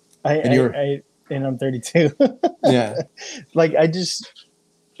 And I'm 32. Yeah. Like I guess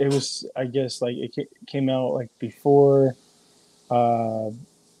like it came out like before. I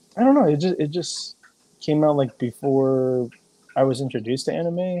don't know. It just came out like before I was introduced to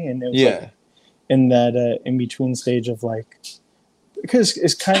anime, and it was like in that in between stage of like. Because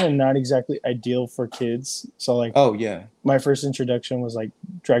it's kind of not exactly ideal for kids. So like, my first introduction was like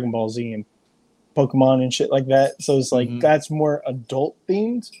Dragon Ball Z and Pokemon and shit like that. So it's like that's more adult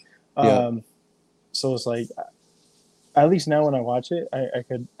themed. So it's like, at least now when I watch it, I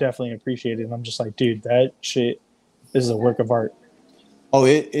could definitely appreciate it. And I'm just like, dude, that shit is a work of art. Oh,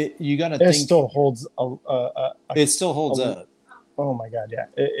 you gotta think. It still holds. It still holds up. Oh my god, yeah.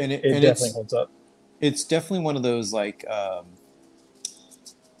 It definitely holds up. It's definitely one of those like.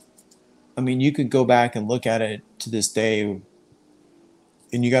 You could go back and look at it to this day,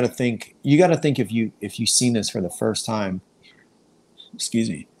 and you got to think if you've seen this for the first time, excuse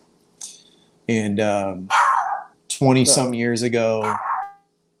me, and 20 some years ago,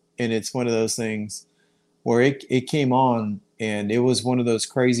 and it's one of those things where it came on, and it was one of those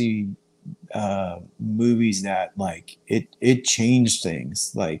crazy movies that like it changed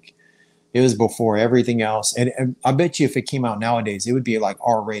things. Like it was before everything else, and I bet you if it came out nowadays, it would be like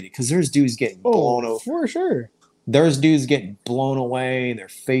R-rated because there's dudes getting blown over. For sure. There's dudes getting blown away, their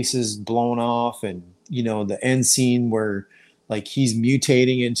faces blown off, and you know the end scene where like he's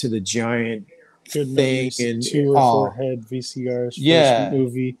mutating into the giant thing. And 2 or 4 head VCRs. First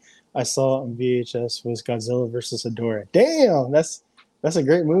movie I saw on VHS was Godzilla versus Ghidorah. Damn, that's a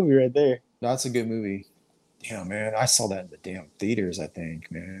great movie right there. That's a good movie. Damn, man, I saw that in the damn theaters. I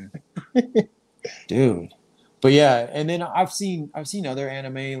think, man, dude. But yeah, and then I've seen other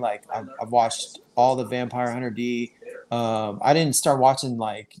anime. Like I've watched all the Vampire Hunter D. I didn't start watching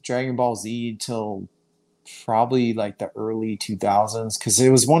like Dragon Ball Z till probably like the early 2000s because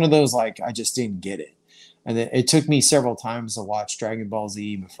it was one of those like I just didn't get it, and then it took me several times to watch Dragon Ball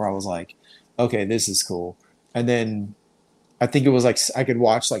Z before I was like, okay, this is cool. And then I think it was like I could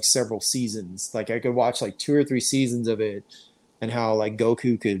watch like several seasons. Like I could watch like 2 or 3 seasons of it, and how like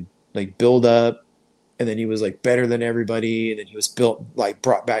Goku could like build up. And then he was like better than everybody, and then he was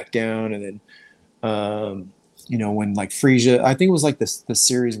brought back down, and then you know when like Frieza, I think it was like the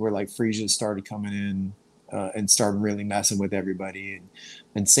series where like Frieza started coming in and started really messing with everybody,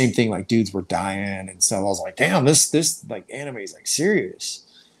 and same thing, like dudes were dying and stuff. I was like, damn, this like anime is like serious.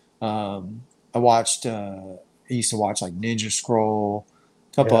 I used to watch like Ninja Scroll,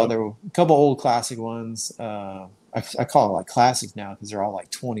 a couple old classic ones. I call it like classics now because they're all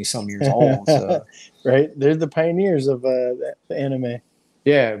like 20 some years old. So. Right, they're the pioneers of the anime.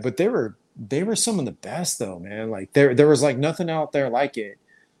 Yeah, but they were some of the best though, man. Like there was like nothing out there like it,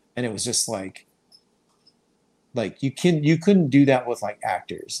 and it was just like you couldn't do that with like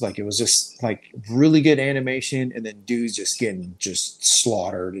actors. Like it was just like really good animation, and then dudes just getting just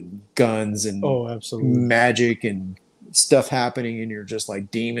slaughtered, and guns and absolutely magic and stuff happening, and you're just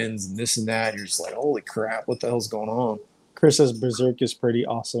like demons and this and that. And you're just like, holy crap, what the hell's going on? Chris says Berserk is pretty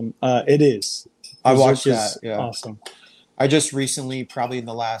awesome. It is. I watched that. Yeah, awesome. I just recently, probably in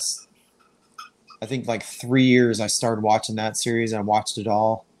the last, I think like 3 years, I started watching that series. I watched it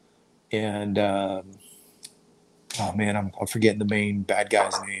all, and oh man, I'm forgetting the main bad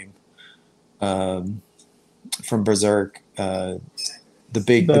guy's name from Berserk. The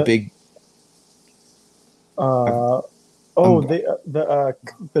big. The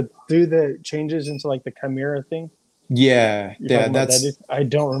dude that changes into like the chimera thing. Yeah, that I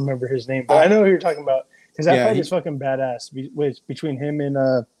don't remember his name, but I know who you're talking about because that fight is fucking badass. Between him and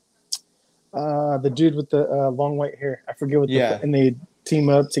the dude with the long white hair, I forget what. And they team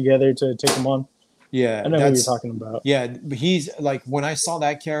up together to take him on. Yeah, I know who you're talking about. Yeah, he's like when I saw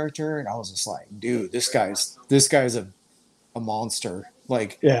that character, and I was just like, dude, this guy's a monster.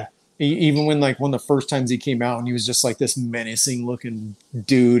 Like, yeah. Even when the first times he came out and he was just like this menacing looking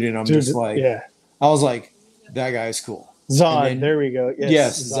dude, and just like, I was like, that guy's cool. Zod, there we go.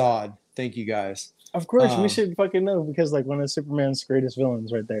 Yes, Zod. Thank you guys. Of course, we should fucking know because like one of Superman's greatest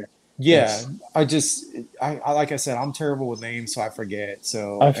villains right there. Yeah, yes. I like I said, I'm terrible with names, so I forget.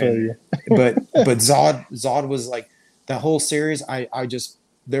 So I feel you. but Zod was like that whole series.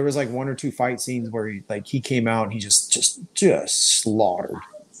 There was like 1 or 2 fight scenes where he came out and he just slaughtered.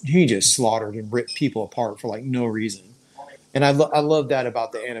 He just slaughtered and ripped people apart for like no reason. And I love that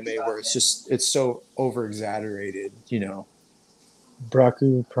about the anime where it's so over exaggerated, you know.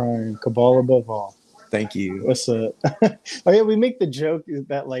 Braku Prime, Cabal above all. Thank you. What's up? Oh yeah, we make the joke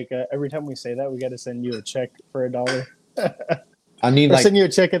that like every time we say that we got to send you a check for $1. I need send you a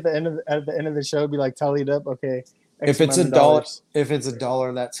check at the end of the show. Be like tallied up. Okay. If it's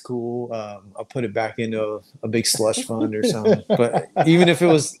 $1, that's cool. I'll put it back into a big slush fund or something. But even if it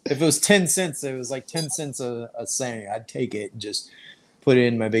was 10 cents, it was like 10 cents a saying. I'd take it and just put it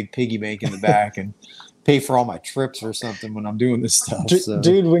in my big piggy bank in the back and pay for all my trips or something when I'm doing this stuff.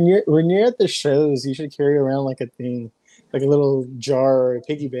 Dude, when you're at the shows, you should carry around like a thing, like a little jar or a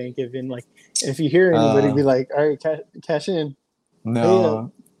piggy bank. If you hear anybody, be like, all right, cash in.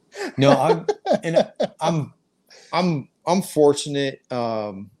 No, I'm fortunate,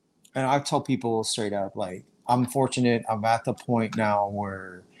 and I tell people straight up, like, I'm fortunate. I'm at the point now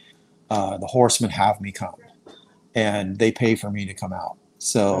where the horsemen have me come, and they pay for me to come out.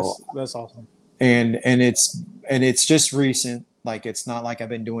 So that's awesome. And it's just recent. Like, it's not like I've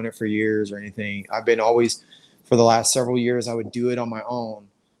been doing it for years or anything. I've been always, for the last several years, I would do it on my own,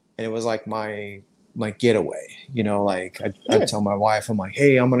 and it was like my getaway. You know, like I'd tell my wife, I'm like,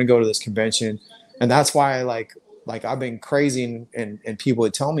 hey, I'm gonna go to this convention, and that's why I like I've been crazy, and people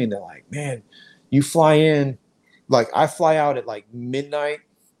would tell me, they're like, man, you fly in, like I fly out at like midnight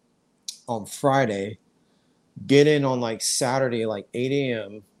on Friday, get in on like Saturday, like 8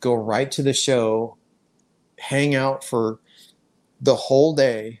 a.m., go right to the show, hang out for the whole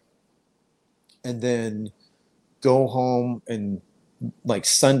day, and then go home and like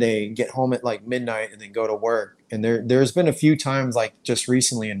Sunday, get home at like midnight and then go to work. And there's been a few times like just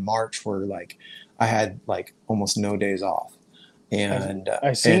recently in March where like I had like almost no days off. And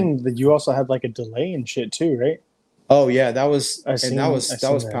I seen that you also had like a delay and shit too, right? oh yeah, that was I seen that.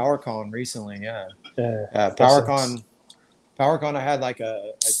 PowerCon recently. Yeah. Yeah, PowerCon, I had like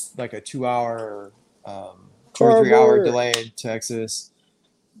a 2 hour, 2 or 3 hour delay in Texas.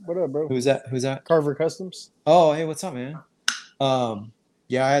 What up, bro? Who's that? Carver Customs. Oh, hey, what's up, man?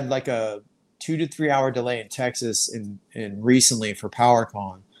 Yeah, I had like a 2 to 3 hour delay in Texas and recently for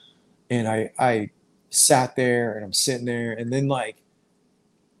PowerCon, and I sat there and I'm sitting there, and then like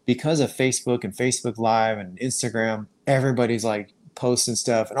because of Facebook and Facebook Live and Instagram, everybody's like posting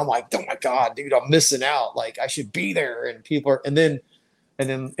stuff, and I'm like, oh my God, dude, I'm missing out. Like I should be there, and people are, and then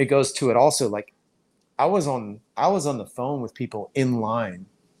it goes to it also. Like I was on the phone with people in line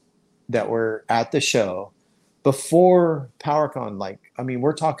that were at the show before PowerCon. Like, I mean,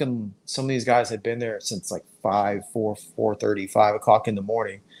 we're talking some of these guys had been there since like 4:30, 5 o'clock in the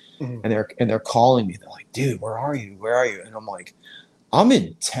morning. Mhm. And they're calling me. They're like, dude, where are you? Where are you? And I'm like, I'm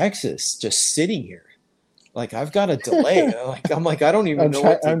in Texas, just sitting here. Like I've got a delay. I'm like, I don't even know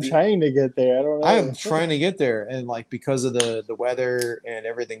what to I'm do. trying to get there. I don't know. I am trying to get there. And like because of the weather and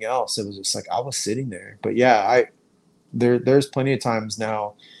everything else, it was just like I was sitting there. But yeah, there's plenty of times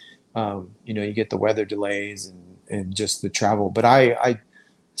now, you get the weather delays and just the travel. But I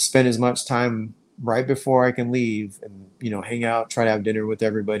spend as much time right before I can leave and, hang out, try to have dinner with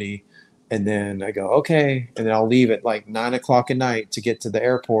everybody. And then I go, okay. And then I'll leave at like 9 o'clock at night to get to the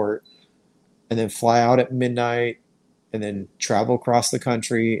airport and then fly out at midnight and then travel across the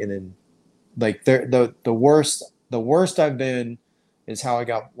country. And then like the worst I've been is how I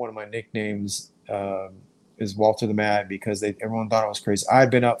got one of my nicknames, is Walter the Mad, because everyone thought I was crazy.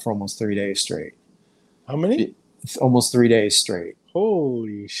 I've been up for almost 3 days straight. How many? Almost 3 days straight.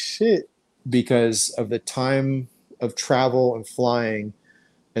 Holy shit. Because of the time of travel and flying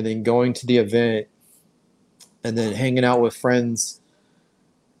and then going to the event and then hanging out with friends.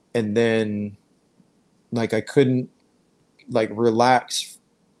 And then like I couldn't like relax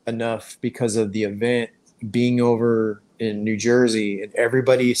enough because of the event being over in New Jersey and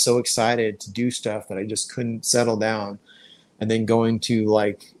everybody so excited to do stuff that I just couldn't settle down. And then going to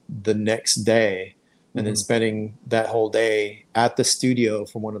like the next day and then spending that whole day at the studio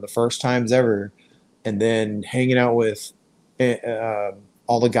for one of the first times ever, and then hanging out with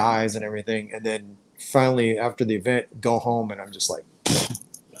all the guys and everything. And then finally after the event, go home and I'm just like,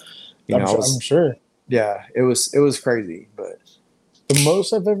 I'm sure. Yeah, it was crazy, but the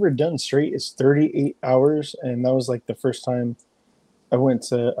most I've ever done straight is 38 hours. And that was like the first time I went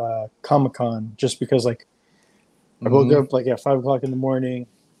to Comic-Con, just because like I woke up like at 5 o'clock in the morning,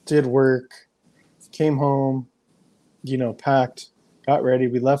 did work, came home, packed, got ready.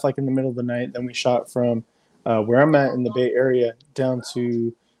 We left like in the middle of the night. Then we shot from where I'm at in the Bay Area down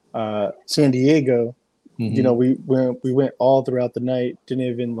to San Diego. We went all throughout the night. Didn't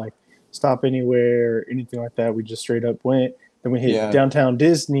even like stop anywhere or anything like that. We just straight up went. Then we hit downtown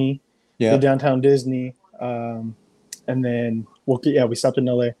Disney. Yeah. Downtown Disney. And then we stopped in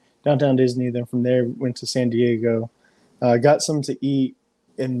LA. Downtown Disney. Then from there went to San Diego. Got something to eat.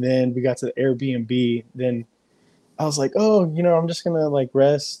 And then we got to the Airbnb. Then I was like, oh, I'm just going to like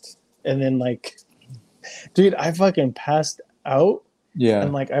rest. And then like, dude, I fucking passed out. Yeah.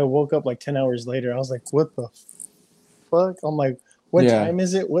 And like, I woke up like 10 hours later. I was like, what the fuck? I'm like, what time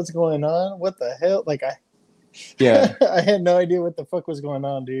is it? What's going on? What the hell? Like, I had no idea what the fuck was going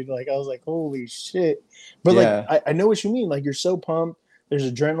on, dude. Like, I was like, holy shit. But like, I know what you mean. Like, you're so pumped.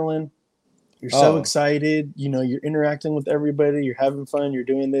 There's adrenaline. You're so excited, you're interacting with everybody, you're having fun, you're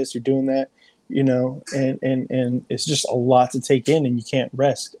doing this, you're doing that, and it's just a lot to take in and you can't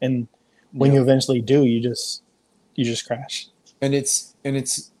rest. And when you eventually do, you just crash. And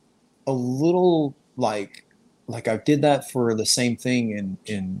it's a little like I did that for the same thing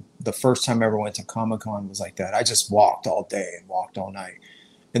in the first time I ever went to Comic-Con was like that. I just walked all day and walked all night.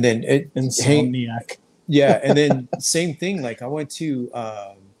 And then insomniac. Yeah, and then same thing, like I went to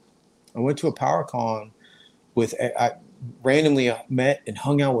a PowerCon with I randomly met and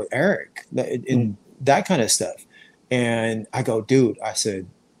hung out with Eric and that kind of stuff. And I go, dude, I said,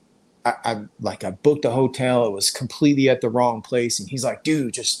 I booked a hotel. It was completely at the wrong place. And he's like,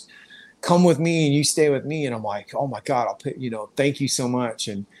 dude, just come with me and you stay with me. And I'm like, oh my God, I'll pay, thank you so much.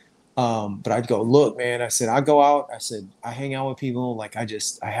 And, but I'd go, look, man, I said, I go out. I said, I hang out with people. Like I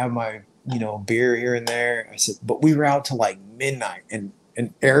have my beer here and there. I said, but we were out till like midnight, and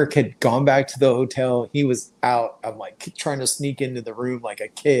Eric had gone back to the hotel. He was out. I'm like trying to sneak into the room like a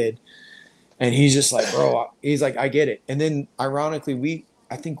kid, and he's just like, bro, he's like, I get it. And then ironically,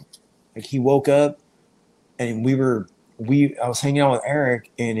 I think like he woke up, and I was hanging out with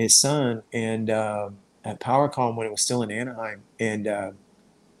Eric and his son, and at PowerCon when it was still in Anaheim, and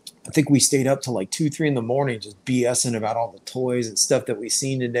I think we stayed up till like 2, 3 in the morning, just BSing about all the toys and stuff that we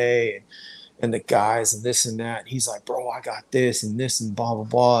seen today, and the guys and this and that. And he's like, bro, I got this and blah, blah,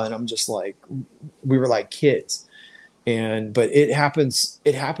 blah. And I'm just like, we were like kids. But it happens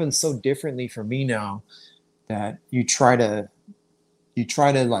so differently for me now, that you try to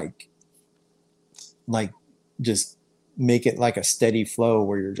like just make it like a steady flow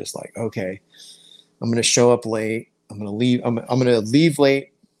where you're just like, okay, I'm going to show up late. I'm going to leave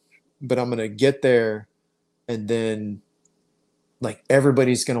late, but I'm going to get there, and then like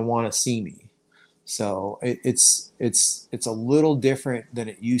everybody's going to want to see me. So it's a little different than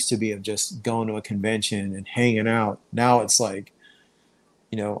it used to be of just going to a convention and hanging out. Now it's like,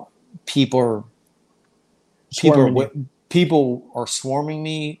 people are swarming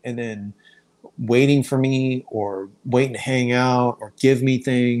me, and then waiting for me, or waiting to hang out, or give me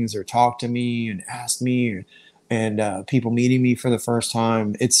things, or talk to me and ask me, and people meeting me for the first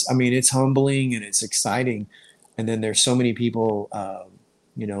time. It's humbling and it's exciting. And then there's so many people,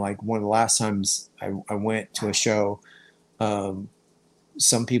 like one of the last times I went to a show,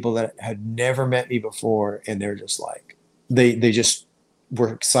 some people that had never met me before, and they're just like, they just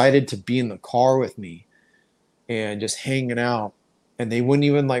were excited to be in the car with me and just hanging out. And they wouldn't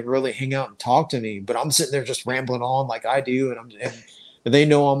even like really hang out and talk to me, but I'm sitting there just rambling on like I do. And they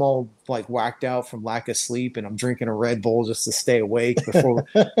know I'm all like whacked out from lack of sleep, and I'm drinking a Red Bull just to stay awake before.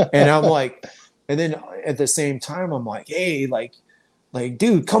 And I'm like, and then at the same time, I'm like, hey, like,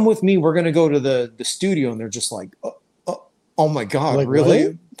 dude, come with me. We're going to go to the studio. And they're just like, oh my God, like,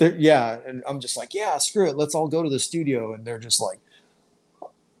 really? Yeah. And I'm just like, yeah, screw it. Let's all go to the studio. And they're just like,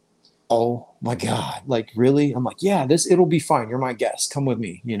 oh my God, like, really? I'm like, yeah, it'll be fine. You're my guest. Come with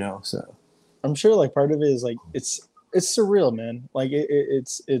me, so. I'm sure like part of it is like, it's surreal, man. Like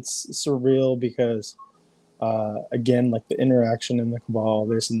it's surreal because, again, like the interaction in the Cabal,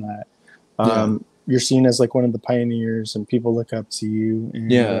 this and that, you're seen as like one of the pioneers, and people look up to you,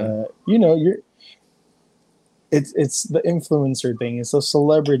 and it's the influencer thing. It's the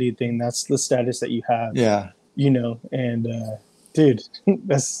celebrity thing. That's the status that you have. Yeah. And, dude,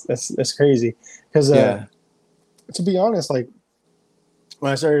 that's crazy. Because to be honest, like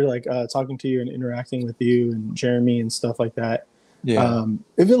when I started like talking to you and interacting with you and Jeremy and stuff like that, even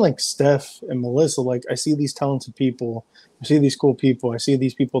like Steph and Melissa, like I see these talented people, I see these cool people, I see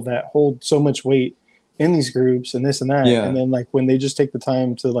these people that hold so much weight in these groups and this and that, and then like when they just take the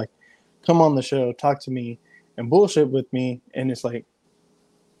time to like come on the show, talk to me, and bullshit with me, and it's like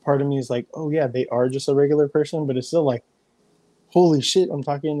part of me is like, oh yeah, they are just a regular person, but it's still like, holy shit, I'm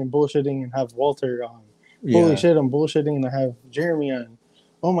talking and bullshitting and have Walter on. Holy shit, I'm bullshitting and I have Jeremy on.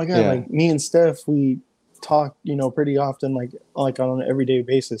 Oh my God, like me and Steph, we talk, pretty often, like on an everyday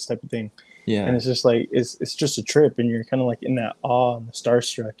basis type of thing. Yeah. And it's just like, it's just a trip, and you're kind of like in that awe and the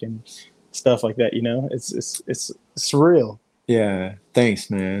starstruck and stuff like that, It's surreal. Yeah. Thanks,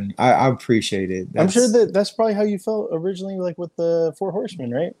 man. I appreciate it. I'm sure that's probably how you felt originally, like with the Four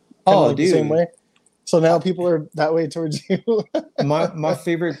Horsemen, right? Kinda like dude. The same way. So now people are that way towards you. my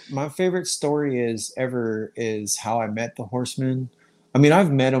favorite story is how I met the Horsemen. I mean,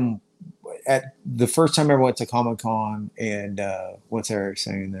 I've met them at the first time I ever went to Comic-Con, and what's Eric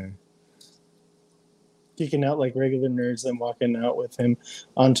saying there? Geeking out like regular nerds, then walking out with him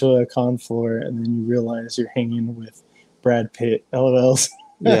onto a con floor, and then you realize you're hanging with Brad Pitt. LOLs.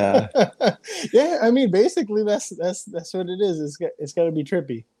 Yeah. Yeah, I mean, basically that's what it is. It's got to be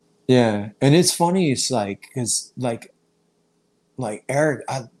trippy. Yeah, and it's funny. It's like, cause like Eric,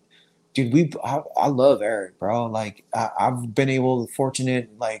 I love Eric, bro. Like I've been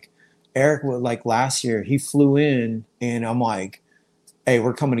fortunate. Like Eric would, like last year, he flew in, and I'm like, hey,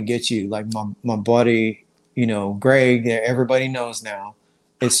 we're coming to get you. Like my buddy, Greg, everybody knows now.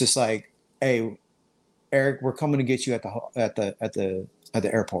 It's just like, hey, Eric, we're coming to get you at the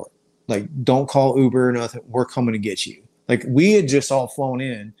airport. Like, don't call Uber or nothing. We're coming to get you. Like, we had just all flown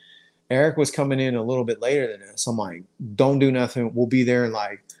in. Eric was coming in a little bit later than us. I'm like, don't do nothing. We'll be there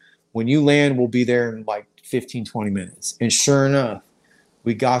when you land, we'll be there in like 15, 20 minutes. And sure enough,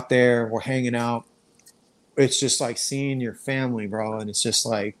 we got there. We're hanging out. It's just like seeing your family, bro. And it's just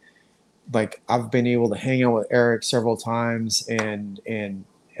like I've been able to hang out with Eric several times and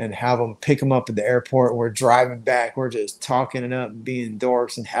and have them pick them up at the airport. We're driving back. We're just talking it up, being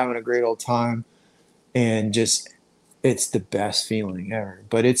dorks and having a great old time. And just, it's the best feeling ever.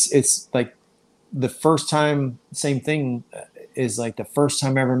 But it's like the first time, same thing is like the first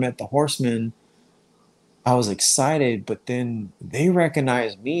time I ever met the Horsemen. I was excited, but then they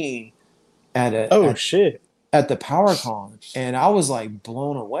recognized me at at the PowerCon, and I was like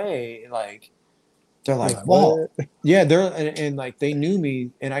blown away. Like they're like, "Whoa, yeah!" They're and like they knew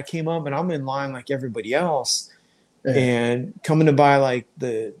me, and I came up and I'm in line like everybody else, and coming to buy like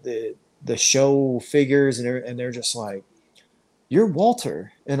the show figures, and they're just like, "You're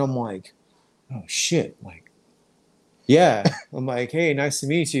Walter," and I'm like, "Oh shit!" Like, yeah, I'm like, "Hey, nice to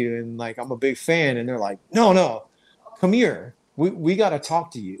meet you," and like I'm a big fan, and they're like, "No, come here, we got to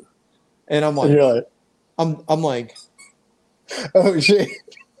talk to you," and I'm like, I'm like, oh shit.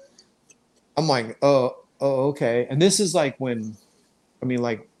 I'm like, oh, okay. And this is like when, I mean,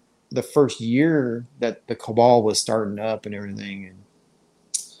 like the first year that the Cabal was starting up and everything. And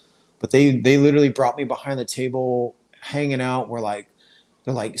but they literally brought me behind the table, hanging out.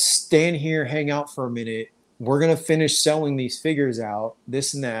 They're like, stand here, hang out for a minute. We're gonna finish selling these figures out,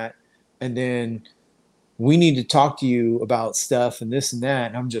 this and that, and then we need to talk to you about stuff and this and that.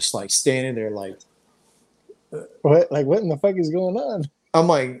 And I'm just like standing there, like, what? Like, what in the fuck is going on? I'm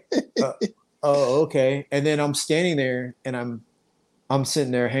like, oh, okay. And then I'm standing there, and I'm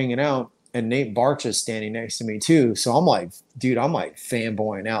sitting there hanging out, and Nate Barch is standing next to me too. So I'm like, dude, I'm like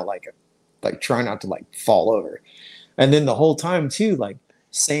fanboying out, like trying not to like fall over. And then the whole time too, like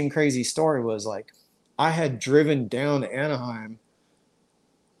same crazy story was like, I had driven down to Anaheim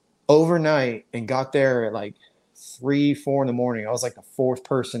overnight and got there at like 3-4 in the morning. I was like the fourth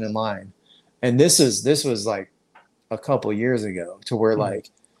person in line. And this was like a couple years ago, to where like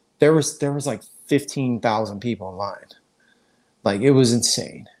there was like 15,000 people in line. Like it was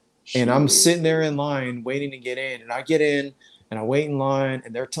insane. Jeez. And I'm sitting there in line waiting to get in, and I get in and I wait in line,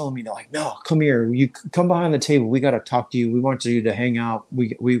 and they're telling me, they're like, "No, come here. You come behind the table. We got to talk to you. We want you to hang out."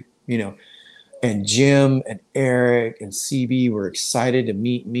 We you know, and Jim and Eric and CB were excited to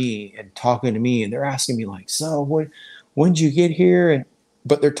meet me and talking to me, and they're asking me like, "So when'd you get here?"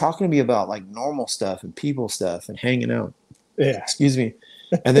 But they're talking to me about like normal stuff and people stuff and hanging out. Yeah. Excuse me.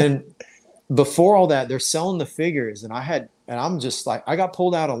 And then before all that, they're selling the figures, and I'm just like, I got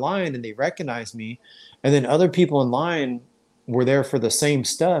pulled out of line, and they recognized me. And then other people in line were there for the same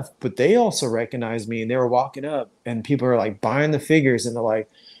stuff, but they also recognized me, and they were walking up, and people are like buying the figures, and they're like,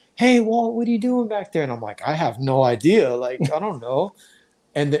 "Hey, Walt, what are you doing back there?" And I'm like, "I have no idea. Like, I don't know."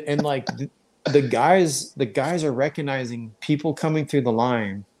 And the guys are recognizing people coming through the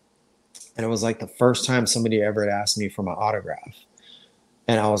line. And it was like the first time somebody ever had asked me for my autograph.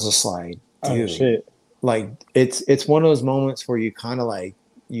 And I was just like, dude, oh, shit. Like it's one of those moments where you kind of like,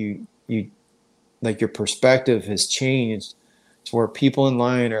 you like your perspective has changed to where people in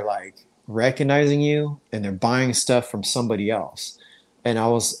line are like recognizing you, and they're buying stuff from somebody else. And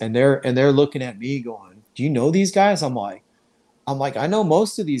they're looking at me going, "Do you know these guys?" I'm like, I know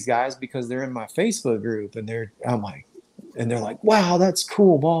most of these guys because they're in my Facebook group, and they're like, "Wow, that's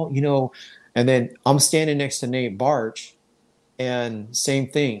cool." Well, you know, and then I'm standing next to Nate Barch, and same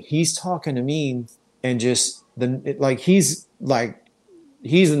thing. He's talking to me, and just he's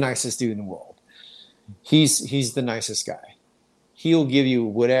the nicest dude in the world. He's the nicest guy. He'll give you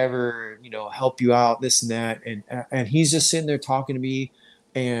whatever, you know, help you out, this and that, and he's just sitting there talking to me,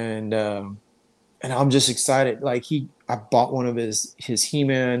 and I'm just excited. Like I bought one of his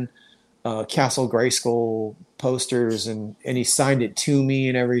He-Man Castle Grayskull posters, and he signed it to me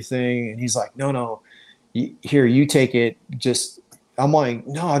and everything. And he's like, "No, here, you take it." Just, I'm like,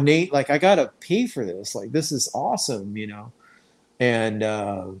 "No, Nate, like I gotta pay for this. Like this is awesome, you know." And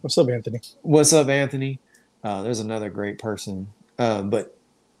what's up, Anthony? What's up, Anthony? There's another great person. But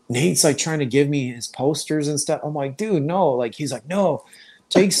Nate's like trying to give me his posters and stuff. I'm like, "Dude, no." Like he's like, "No,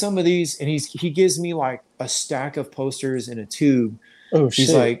 take some of these," and he gives me like a stack of posters in a tube. Oh shit.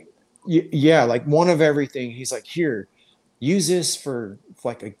 He's like, yeah, like one of everything. He's like, "Here, use this for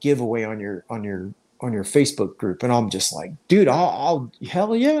like a giveaway on your Facebook group." And I'm just like, "Dude, I'll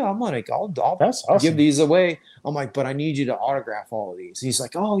hell yeah." I'm like, I'll that's awesome. Give these away. I'm like, "But I need you to autograph all of these." He's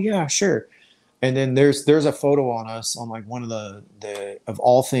like, "Oh yeah, sure." And then there's a photo on us on like one of the of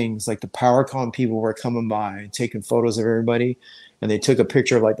all things, like the PowerCon people were coming by and taking photos of everybody, and they took a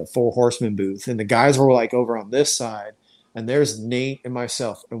picture of like the Four Horsemen booth, and the guys were like over on this side, and there's Nate and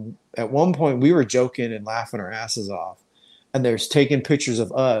myself. And at one point we were joking and laughing our asses off, and there's taking pictures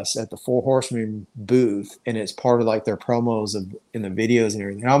of us at the Four Horsemen booth, and it's part of like their promos in the videos and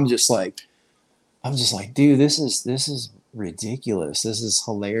everything. And I'm just like, dude, this is ridiculous. This is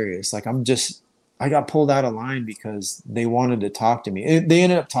hilarious. Like I got pulled out of line because they wanted to talk to me. They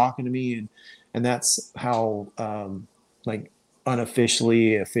ended up talking to me, and that's how like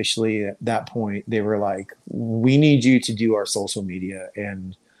unofficially, officially at that point, they were like, we need you to do our social media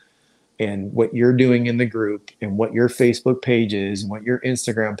and what you're doing in the group and what your Facebook page is and what your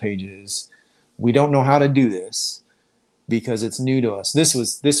Instagram page is. We don't know how to do this because it's new to us. This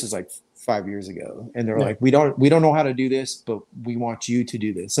was like 5 years ago. And they're like, we don't know how to do this, but we want you to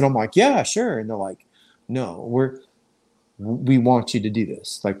do this. And I'm like, yeah, sure. And they're like, no, we want you to do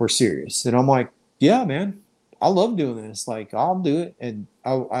this. Like, we're serious. And I'm like, yeah, man, I love doing this. Like, I'll do it. And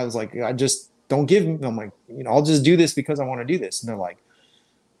I was like, I just don't give them. I'm like, I'll just do this because I want to do this. And they're like,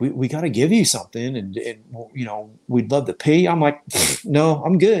 we got to give you something. And, we'd love to pay. I'm like, no,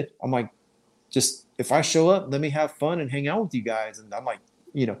 I'm good. I'm like, just, if I show up, let me have fun and hang out with you guys. And I'm like,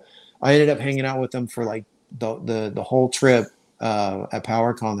 I ended up hanging out with them for like the whole trip at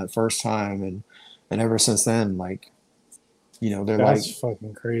PowerCon that first time, and ever since then, like, they're that's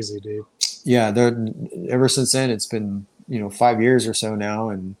fucking crazy, dude. Yeah, they're ever since then it's been 5 years or so now,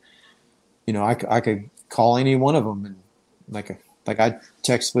 and I could call any one of them, and like I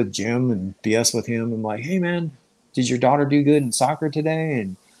text with Jim and BS with him. I'm like, hey man, did your daughter do good in soccer today?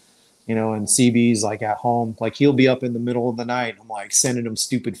 And and CB's like at home, like he'll be up in the middle of the night. I'm like sending him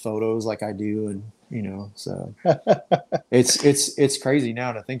stupid photos like I do. And, so it's crazy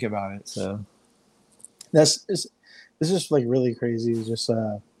now to think about it. So it's just like really crazy. It's just,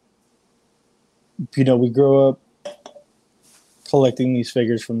 we grow up collecting these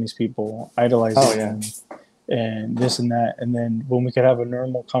figures from these people, idolizing them and this and that. And then when we could have a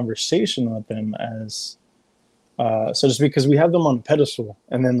normal conversation with them as, so just because we have them on a pedestal,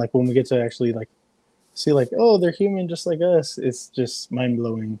 and then like when we get to actually like see like, oh, they're human just like us, it's just mind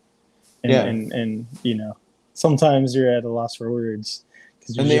blowing. And sometimes you're at a loss for words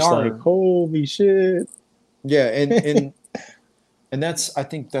because you're just like, holy shit. Yeah, and I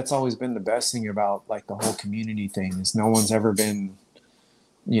think that's always been the best thing about like the whole community thing is no one's ever been,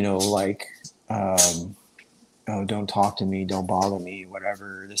 like, oh, don't talk to me, don't bother me,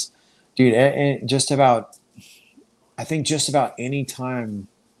 whatever. This dude, and I think just about any time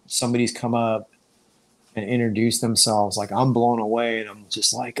somebody's come up and introduced themselves, like I'm blown away and I'm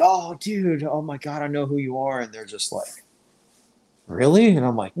just like, oh dude, oh my God, I know who you are. And they're just like, really? And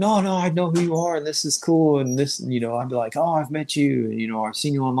I'm like, no, I know who you are. And this is cool. And this, I'd be like, oh, I've met you. I've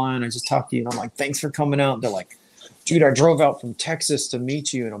seen you online. I just talked to you. And I'm like, thanks for coming out. And they're like, dude, I drove out from Texas to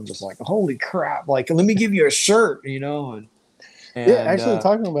meet you. And I'm just like, holy crap. Like, let me give you a shirt, and yeah, actually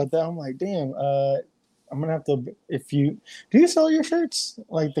talking about that, I'm like, damn, I'm gonna have to. Do you sell your shirts,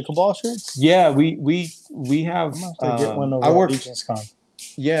 like the Cabal shirts? Yeah, we have. I'm gonna have to get one over at Agents Con.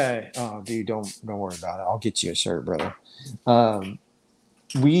 Yeah, oh, dude, don't worry about it. I'll get you a shirt, brother. What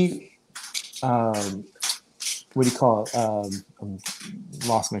do you call it?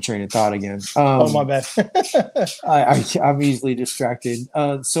 Lost my train of thought again. Oh, my bad. I'm easily distracted.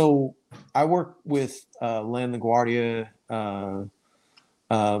 So I work with Len LaGuardia.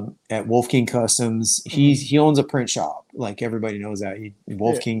 At Wolf King Customs. He owns a print shop. Like everybody knows that.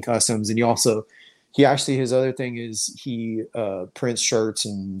 Wolf King Customs. And his other thing is he prints shirts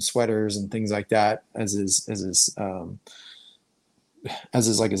and sweaters and things like that as his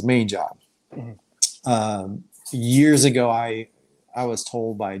like his main job. Mm-hmm. Years ago I was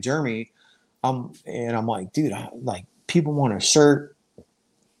told by Jeremy, and I'm like, dude, like people want a shirt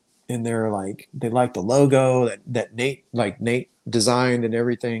and they're like, they like the logo that Nate designed and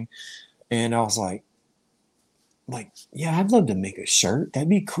everything. And I was like, yeah, I'd love to make a shirt. That'd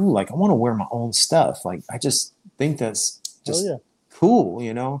be cool. Like, I want to wear my own stuff. Like, I just think that's just cool,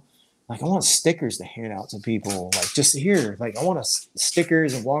 Like, I want stickers to hand out to people. Like, just here. Like, I want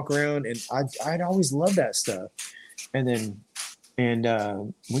stickers and walk around. And I'd always love that stuff. And then,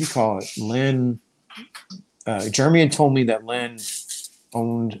 what do you call it? Len, Jeremy had told me that Len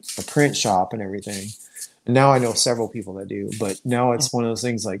owned a print shop and everything. And now I know several people that do, but now it's one of those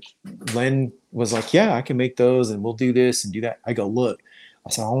things like Len was like, yeah, I can make those and we'll do this and do that. I go, look, I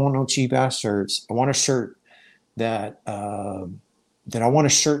said, I don't want no cheap ass shirts. I want a shirt that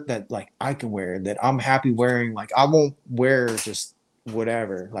like I can wear, that I'm happy wearing. Like I won't wear just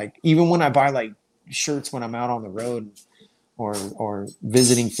whatever. Like even when I buy like shirts when I'm out on the road or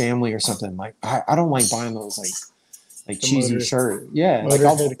visiting family or something, like I don't like buying those like cheesy shirt. Yeah. Like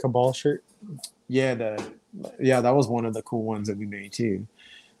I'll get a Cabal shirt. Yeah, that was one of the cool ones that we made too.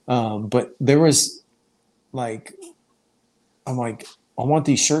 But there was like, I'm like, I want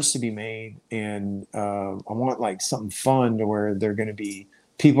these shirts to be made, and I want like something fun to where they're going to be,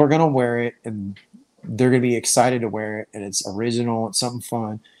 people are going to wear it, and they're going to be excited to wear it, and it's original, it's something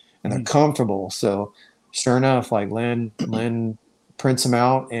fun, and they're comfortable. So sure enough, like Lynn prints them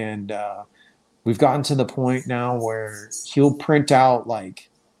out, and we've gotten to the point now where he'll print out like,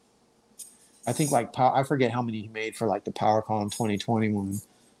 I think like I forget how many he made for like the PowerCon 2021,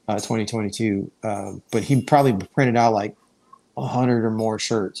 2022, but he probably printed out like 100 or more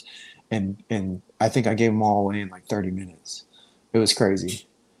shirts, and I think I gave them all away in like 30 minutes. It was crazy.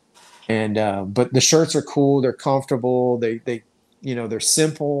 And but the shirts are cool. They're comfortable. They you know, they're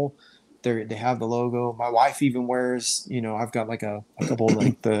simple. They have the logo. My wife even wears, you know, I've got like a couple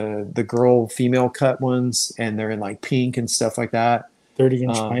like the girl female cut ones, and they're in like pink and stuff like that.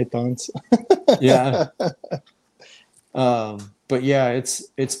 30-inch pythons. Yeah. But yeah,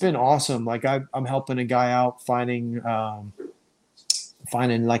 it's been awesome. Like I'm helping a guy out finding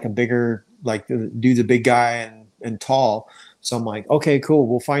like a bigger, like the dude's a big guy and tall. So I'm like, okay, cool.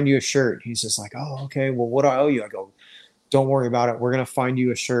 We'll find you a shirt. He's just like, oh, okay. Well, what do I owe you? I go, don't worry about it. We're going to find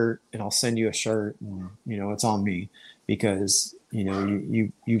you a shirt, and I'll send you a shirt. And, you know, it's on me because, you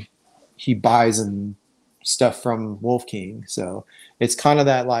know, he buys and stuff from Wolf King. So it's kind of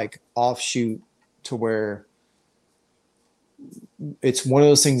that like offshoot to where it's one of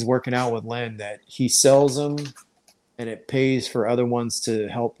those things working out with Len that he sells them and it pays for other ones to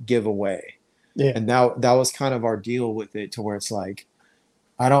help give away. Yeah. And that was kind of our deal with it, to where it's like,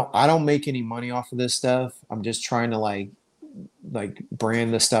 I don't make any money off of this stuff. I'm just trying to like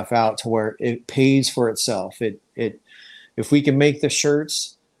brand the stuff out to where it pays for itself. If we can make the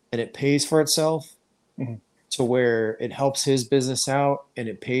shirts and it pays for itself, to where it helps his business out and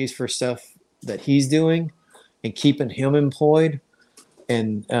it pays for stuff that he's doing and keeping him employed,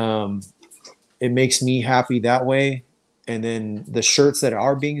 and it makes me happy that way. And then the shirts that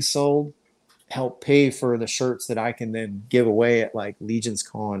are being sold help pay for the shirts that I can then give away at like Legion's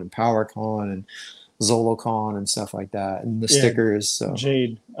Con and PowerCon and ZoloCon and stuff like that, and the stickers. So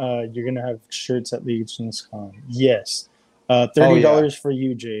Jade, you're gonna have shirts at Legion's Con. Yes. $30 for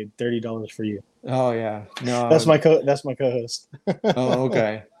you, Jade. $30 for you. Oh yeah. No. That's my co-host. Oh,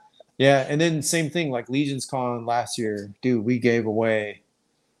 okay. Yeah, and then same thing like Legion's Con last year, dude, we gave away,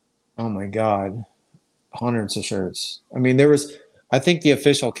 oh my God, hundreds of shirts. I mean, I think the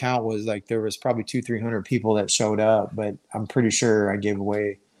official count was like there was probably 200-300 people that showed up, but I'm pretty sure we gave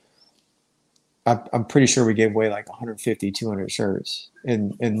away like 150-200 shirts.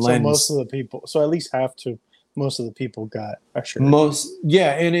 And so most of the people, so at least most of the people got a shirt. And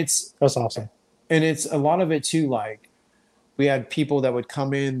that's awesome. And it's a lot of it too, like we had people that would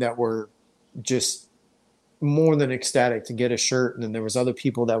come in that were just more than ecstatic to get a shirt, and then there was other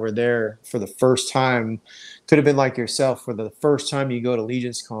people that were there for the first time. Could have been like yourself, for the first time you go to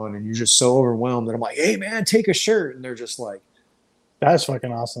Legion's Con and you're just so overwhelmed, and I'm like, hey man, take a shirt, and they're just like, that's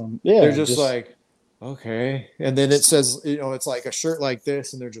fucking awesome. Yeah, they're just like, okay. And then it says, you know, it's like a shirt like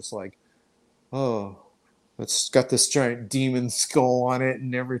this, and they're just like, oh, it's got this giant demon skull on it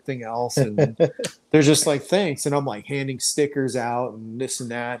and everything else, and they're just like, thanks. And I'm like handing stickers out and this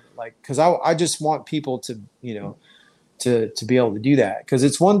and that, like, because I just want people to, you know, to be able to do that, because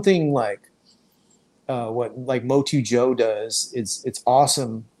it's one thing like what like Motu Joe does. It's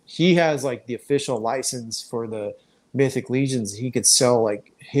awesome. He has like the official license for the Mythic Legions. He could sell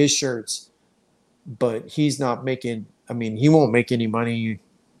like his shirts, but he's not making. I mean, he won't make any money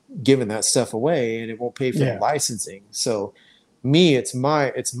giving that stuff away, and it won't pay for the licensing. So me, it's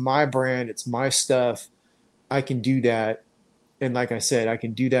my brand, it's my stuff. I can do that. And like I said, I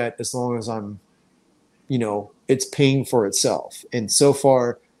can do that as long as I'm, you know, it's paying for itself. And so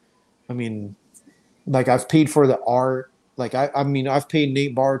far, I mean, like I've paid for the art. Like I mean, I've paid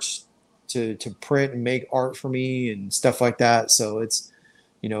Nate Barch to print and make art for me and stuff like that. So it's,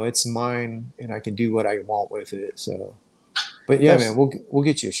 you know, it's mine, and I can do what I want with it. So, but yeah, man, we'll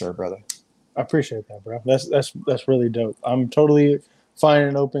get you a shirt, brother. I appreciate that, bro. That's really dope. I'm totally fine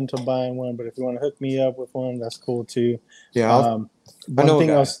and open to buying one, but if you want to hook me up with one, that's cool too. Yeah, I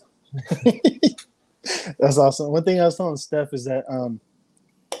know. That's awesome. One thing I was telling Steph is that I'm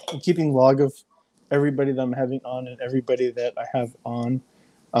keeping log of everybody that I'm having on and everybody that I have on.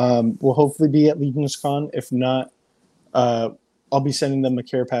 Will hopefully be at Legion's Con. If not, I'll be sending them a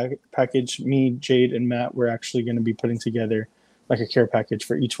care package. Me, Jade, and Matt, we're actually going to be putting together like a care package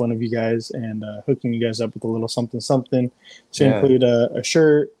for each one of you guys, and hooking you guys up with a little something to include a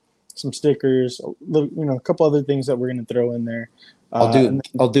shirt, some stickers, a couple other things that we're going to throw in there.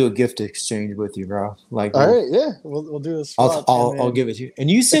 I'll do a gift exchange with you, bro. Like, all right, yeah, we'll do a swap. I'll give it to you. And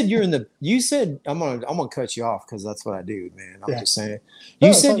you said you said I'm gonna cut you off because that's what I do, man. I'm just saying.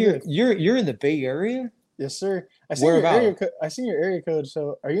 You said you're in the Bay Area. Yes, sir. I seen your area code.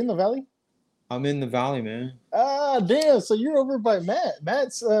 So, are you in the Valley? I'm in the valley, man. Ah, damn. So you're over by Matt.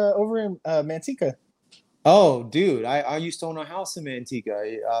 Matt's over in Manteca. Oh, dude, I used to own a house in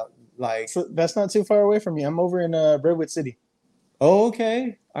Manteca. Like, So that's not too far away from me. I'm over in Redwood City. oh,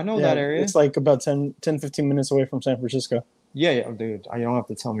 okay. I know Yeah, that area. it's like about 10, 15 minutes away from San Francisco. Yeah, yeah, dude. You don't have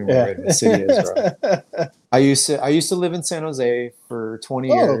to tell me where Yeah. Redwood City is, bro. I used to live in San Jose for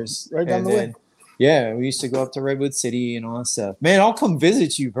 20 Oh, years. right down And the way. then yeah, we used to go up to Redwood City and all that stuff. Man, I'll come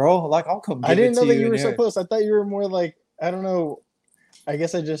visit you, bro. Like I'll come I give didn't it know to that you you and were so everything. close. I thought you were more like, I don't know. I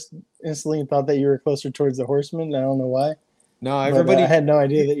guess I just instantly thought that you were closer towards the Horsemen. I don't know why, No, but I everybody had no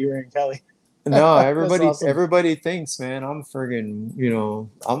idea that you were in Cali. no, That's awesome. everybody thinks, man, I'm friggin',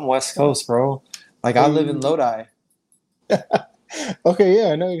 I'm West Coast, bro. Like I live in Hey. Lodi. Okay,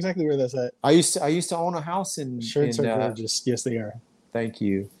 yeah, I know exactly where that's at. I used to own a house in Shirts are gorgeous. Yes, they are. thank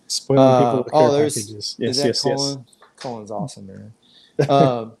you. Spoiling people with care There's packages. is Yes, that yes, yes. Colin? Colin's awesome, man.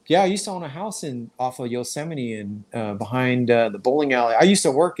 Yeah, I used to own a house off of Yosemite and behind the bowling alley. I used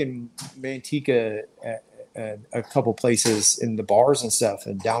to work in Manteca at a couple places in the bars and stuff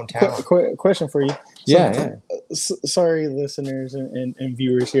in downtown. Question for you. So, Yeah. sorry, listeners and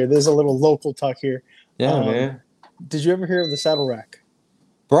viewers here. There's a little local talk here. Yeah, man. Did you ever hear of the Saddle Rack?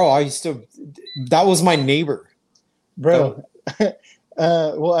 Bro, that was my neighbor. Bro,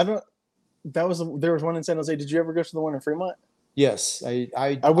 well, I don't. There was one in San Jose. Did you ever go to the one in Fremont? Yes, I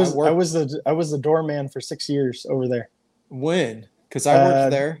was the doorman for 6 years over there. When? Because I worked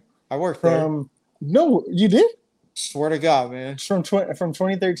there. I worked there. No, you did? Swear to God, man. From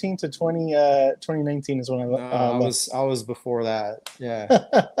 2013 to 2019 is when I left. I was before that. Yeah.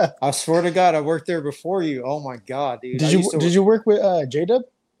 I swear to God, I worked there before you. Oh my God, dude. Did you work with J-Dub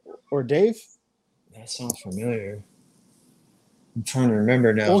or Dave? That sounds familiar. I'm trying to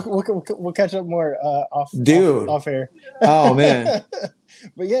remember now. We'll catch up more off air. Oh man.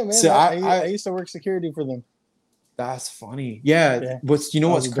 But yeah, man. So I used to work security for them. That's funny. Yeah. What's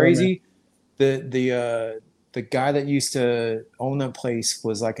crazy? The guy that used to own that place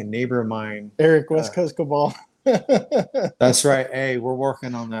was like a neighbor of mine. Eric, West Coast Cabal. That's right. Hey, we're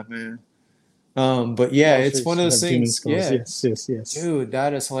working on that, man. But yeah, it's one of those things. Yeah. Yes. Dude,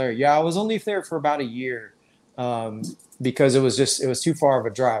 that is hilarious. Yeah, I was only there for about a year. Because it was too far of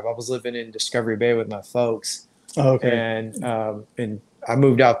a drive. I was living in Discovery Bay with my folks. Oh, okay. And I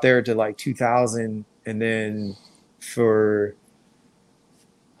moved out there to like 2000, and then for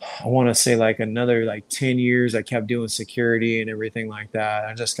I want to say like another like 10 years, I kept doing security and everything like that.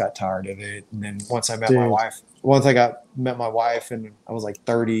 I just got tired of it. And then once I met my wife, and I was like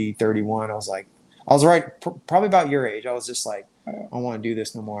 30, 31, I was probably about your age. I was just like, I don't want to do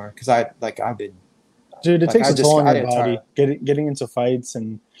this no more. Cause I've been, dude, it takes a toll on your body. Getting into fights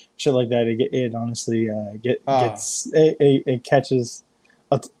and shit like that. It honestly it catches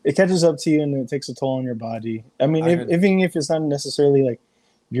up to you, and it takes a toll on your body. I mean, even if it's not necessarily like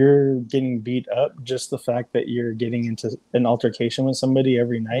you're getting beat up, just the fact that you're getting into an altercation with somebody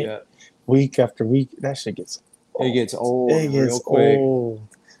every night, week after week, that shit gets old. It gets old real quick.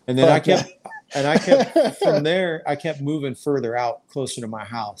 And then I kept from there, I kept moving further out closer to my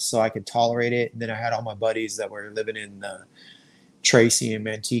house so I could tolerate it. And then I had all my buddies that were living in Tracy and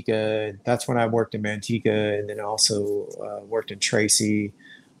Manteca. That's when I worked in Manteca, and then also worked in Tracy.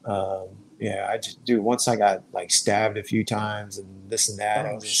 Once I got like stabbed a few times and this and that,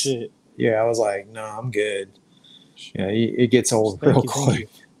 I was like, no, I'm good. Yeah, it gets old real quick.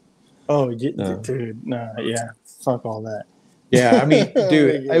 Oh, dude, nah, yeah, fuck all that. Yeah, I mean,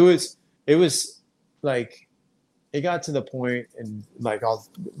 dude, it was like, it got to the point, and like,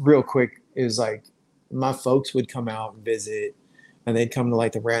 real quick, is like, my folks would come out and visit, and they'd come to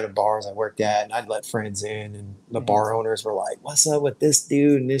like the random bars I worked at, and I'd let friends in, and the bar owners were like, what's up with this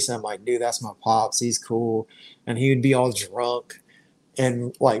dude and this? And I'm like, dude, that's my pops. He's cool. And he would be all drunk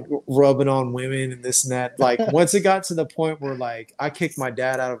and like rubbing on women and this and that. Like, once it got to the point where like I kicked my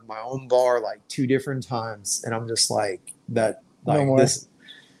dad out of my own bar like 2 different times, and I'm just like, this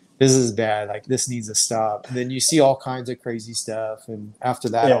is bad. Like, this needs to stop. And then you see all kinds of crazy stuff. And after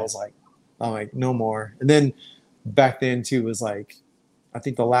that, I'm like, no more. And then back then too was like, I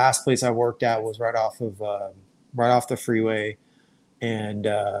think the last place I worked at was right off the freeway. And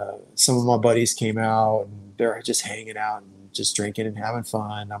some of my buddies came out, and they're just hanging out and just drinking and having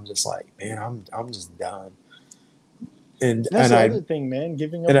fun. I'm just like, man, I'm just done. And that's the other thing, man.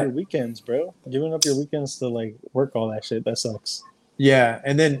 Giving up your weekends, bro. Giving up your weekends to like work all that shit. That sucks. Yeah.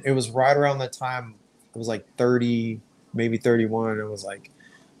 And then it was right around that time, I was like 30, maybe 31. It was like,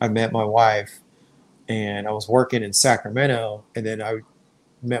 I met my wife, and I was working in Sacramento, and then I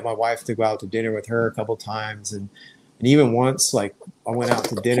met my wife to go out to dinner with her a couple times. And even once, like, I went out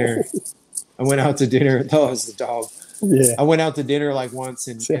to dinner. I went out to dinner. That was the dog. Yeah. I went out to dinner like once,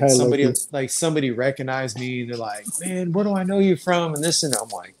 and Say hi, somebody recognized me. And they're like, "Man, where do I know you from?" And this, and I'm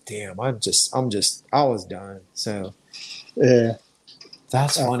like, "Damn, I was done." So yeah,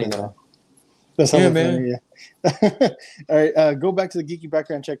 that's funny though. That's how man. Funny, yeah. All right, go back to the geeky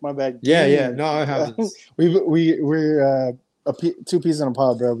background check. My bad. Yeah. No, I haven't. We're two peas in a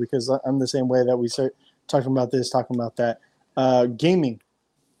pod, bro. Because I'm the same way that we start talking about this, talking about that. Gaming,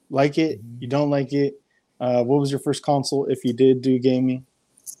 like it? You don't like it? What was your first console if you did do gaming?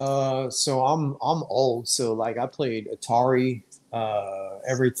 So I'm old. So like I played Atari,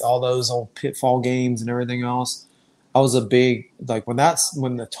 all those old Pitfall games and everything else. I was a big like when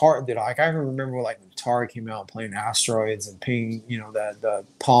the Atari did. Like I remember like when Atari came out playing Asteroids and Ping, the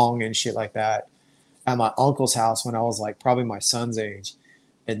Pong and shit like that at my uncle's house when I was like probably my son's age,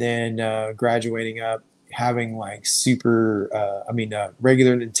 and then graduating up having like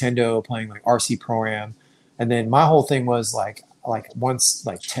regular Nintendo playing like RC Pro-Am. And then my whole thing was once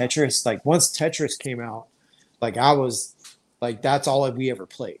Tetris came out, like I was like, that's all we ever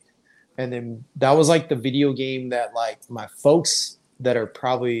played. And then that was like the video game that like my folks that are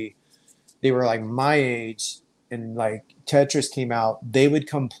probably, they were like my age and like Tetris came out, they would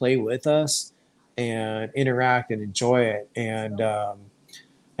come play with us and interact and enjoy it.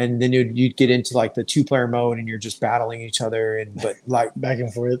 And then you'd get into like the 2-player mode and you're just battling each other but like back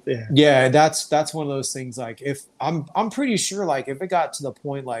and forth. Yeah, that's one of those things. Like if I'm pretty sure like if it got to the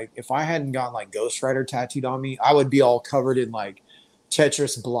point like if I hadn't gotten like Ghost Rider tattooed on me, I would be all covered in like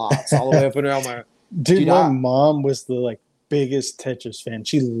Tetris blocks all the way up and down my dude. My mom was the like biggest Tetris fan.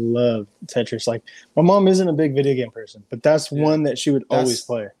 She loved Tetris. Like my mom isn't a big video game person, but that's one that she would always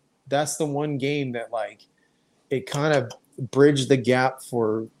play. That's the one game that like it kind of bridge the gap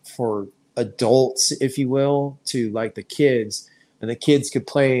for adults, if you will, to like the kids, and the kids could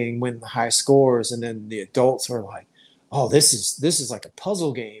play and win the high scores, and then the adults were like, oh, this is like a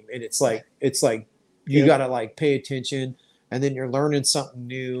puzzle game, and it's like you gotta like pay attention, and then you're learning something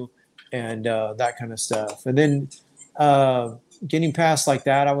new and that kind of stuff. And then getting past like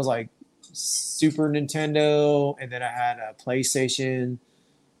that, I was like Super Nintendo, and then I had a PlayStation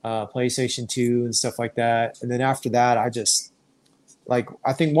 2 and stuff like that. And then after that, I just like,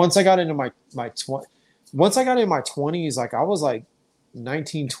 I think once I got into my 20s, like I was like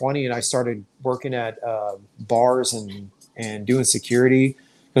 19, 20, and I started working at bars and doing security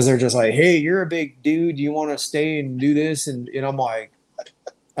because they're just like, hey, you're a big dude. You want to stay and do this? And I'm like,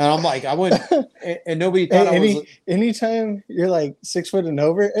 I wouldn't, and nobody thought anytime you're like 6 foot and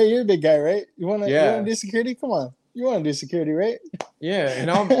over, hey, you're a big guy, right? You want to do security? Come on. You want to do security, right? Yeah,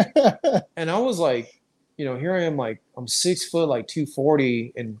 and I was like, here I am, like I'm 6 foot, like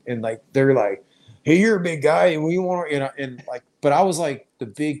 240, and like they're like, hey, you're a big guy, and we want, and like, but I was like the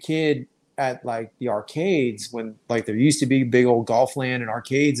big kid at like the arcades when like there used to be big old golf land and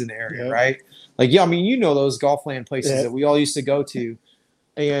arcades in the area, right? Like, yeah, I mean, those golf land places that we all used to go to,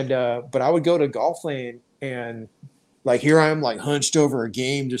 and but I would go to golf land and like here I am like hunched over a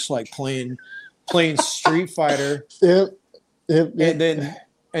game, just like playing Street Fighter. Yep.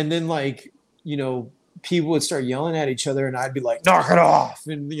 And then like, people would start yelling at each other and I'd be like, knock it off.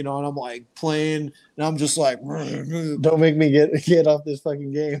 And, and I'm like playing and I'm just like, don't make me get off this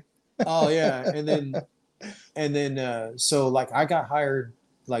fucking game. Oh yeah. And then, so like I got hired,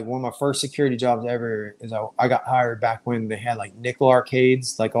 like one of my first security jobs ever is I got hired back when they had like nickel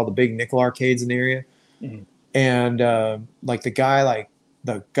arcades, like all the big nickel arcades in the area. Mm-hmm. And, like the guy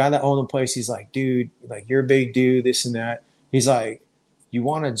that owned the place, he's like, dude, like you're a big dude, this and that. He's like, you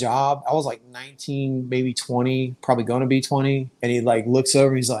want a job? I was like 19, maybe 20, probably going to be 20. And he like looks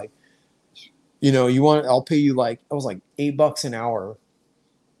over, he's like, I'll pay you like, I was like $8 an hour.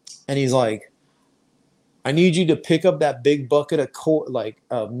 And he's like, I need you to pick up that big bucket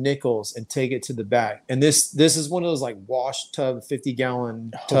of nickels and take it to the back. And this is one of those like wash tub,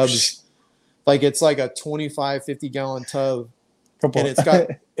 50-gallon tubs. Like it's like a 25, 50-gallon tub. And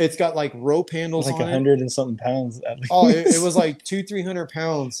it's got like rope handles like on 100 and something pounds at least. Oh, it was like 300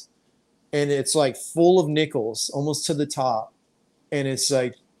 pounds, and it's like full of nickels almost to the top. And it's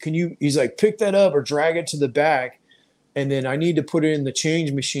like, he's like, pick that up or drag it to the back, and then I need to put it in the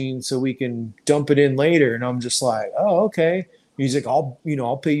change machine so we can dump it in later. And I'm just like, oh, okay. He's like, I'll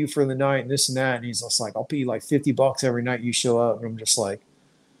pay you for the night and this and that. And he's just like, I'll pay you like $50 every night you show up. And I'm just like,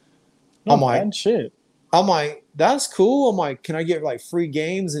 shit. I'm like, that's cool. I'm like, can I get like free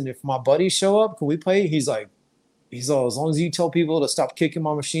games? And if my buddies show up, can we play? He's like, as long as you tell people to stop kicking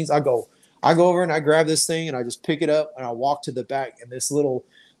my machines. I go over and I grab this thing and I just pick it up and I walk to the back. And this little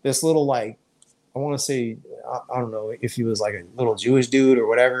like I want to say, I don't know if he was like a little Jewish dude or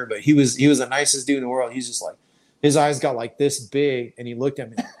whatever, but he was the nicest dude in the world. He's just like, his eyes got like this big, and he looked at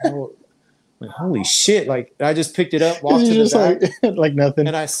me like, oh, like, holy shit. Like, I just picked it up, walked to the back. Like nothing.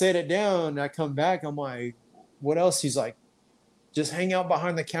 And I set it down, and I come back. I'm like, what else? He's like, just hang out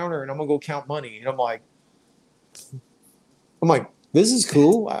behind the counter, and I'm going to go count money. And I'm like, this is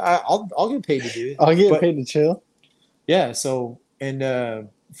cool. I'll get paid to do it. I'll get paid to chill. Yeah. So, and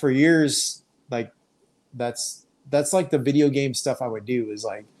for years, like, that's like the video game stuff I would do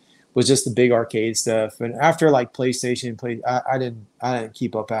was just the big arcade stuff. And after like PlayStation, I didn't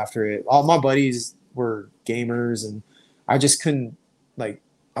keep up after it. All my buddies were gamers, and I just couldn't, like,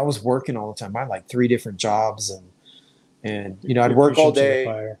 I was working all the time. I had like 3 different jobs, and you know, I'd work all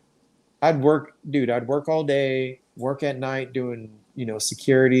day. I'd work all day, work at night doing, you know,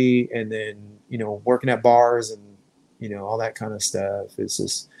 security, and then, you know, working at bars and, you know, all that kind of stuff. It's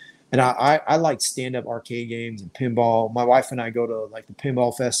just, and I like stand-up arcade games and pinball. My wife and I go to like the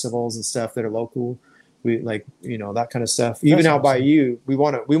pinball festivals and stuff that are local. We like, you know, that kind of stuff. Even out by you, we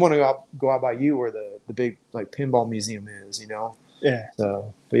want to go out by you where the big like pinball museum is, you know? Yeah.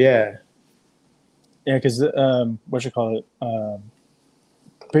 So, but yeah. Yeah, because what you call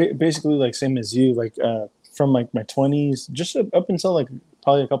it? Basically, like same as you, like from like my 20s, just up until like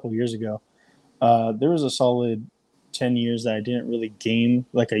probably a couple of years ago, there was a solid 10 years that I didn't really game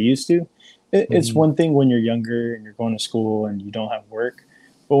like I used to. It's one thing when you're younger and you're going to school and you don't have work,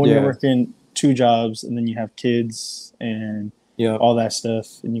 but when you're working 2 jobs and then you have kids and all that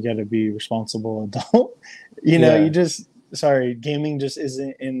stuff, and you got to be responsible adult, you know, gaming just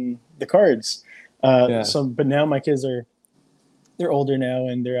isn't in the cards. So, but now my kids they're older now,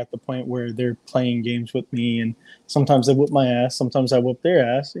 and they're at the point where they're playing games with me, and sometimes they whoop my ass, sometimes I whoop their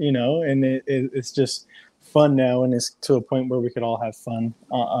ass, you know, and it's just fun now, and it's to a point where we could all have fun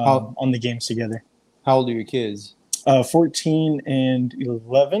on the games together. How old are your kids? 14 and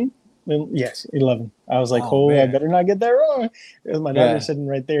 11. Yes, 11. I was like, I better not get that wrong. It was my daughter sitting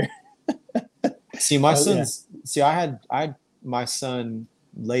right there. See, my son's. See, I had my son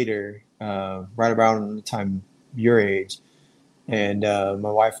later, right around the time your age, and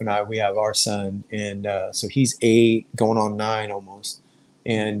my wife and I, we have our son, and so he's 8, going on 9 almost,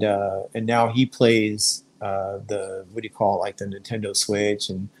 and now he plays the, what do you call it, like the Nintendo Switch,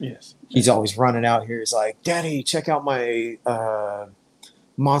 and he's always running out here. He's like, "Daddy, check out my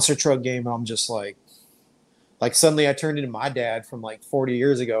monster truck game," and I'm just like suddenly I turned into my dad from like 40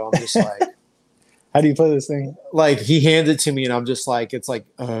 years ago. I'm just like, how do you play this thing? Like, he hands it to me, and I'm just like, it's like,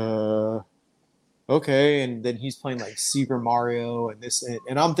 okay. And then he's playing like Super Mario and this,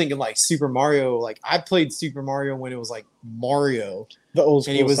 and I'm thinking like Super Mario. Like, I played Super Mario when it was like Mario, the old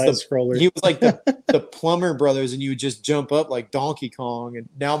school side scroller. He was like the Plumber Brothers, and you would just jump up like Donkey Kong. And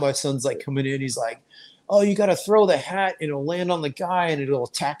now my son's like coming in. He's like, "Oh, you got to throw the hat, and it'll land on the guy, and it'll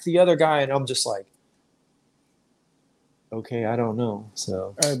attack the other guy." And I'm just like, okay, I don't know.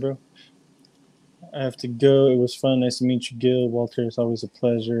 So, all right, bro. I have to go. It was fun. Nice to meet you, Gil. Walter, it's always a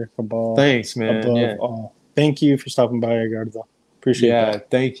pleasure. Cabal. Thanks, man. Above all. Thank you for stopping by, Edgardo. Appreciate that. Yeah,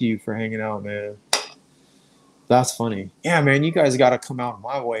 thank you for hanging out, man. That's funny. Yeah, man, you guys got to come out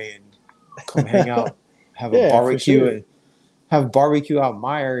my way and come hang out, have a barbecue, and have barbecue out in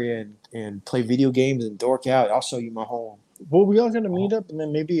my area, and play video games and dork out. I'll show you my home. Well, we all got to meet up, and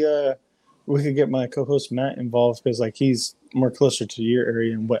then maybe we could get my co-host Matt involved, because like he's more closer to your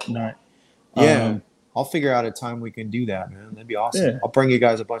area and whatnot. Yeah, I'll figure out a time we can do that, man. That'd be awesome. Yeah. I'll bring you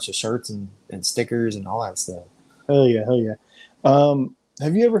guys a bunch of shirts and stickers and all that stuff. Hell yeah.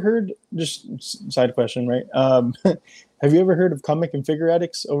 Have you ever heard, just side question, right? Have you ever heard of Comic and Figure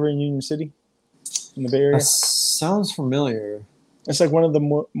Addicts over in Union City in the Bay Area? That sounds familiar. It's like one of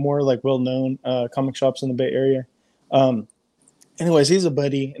the more like well-known comic shops in the Bay Area. Anyways, he's a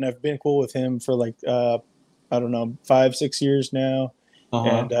buddy, and I've been cool with him for like, I don't know, 5-6 years now.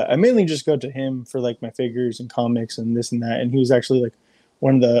 And I mainly just go to him for like my figures and comics and this and that. And he was actually like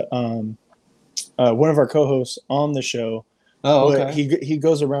one of our co-hosts on the show. Oh, okay. He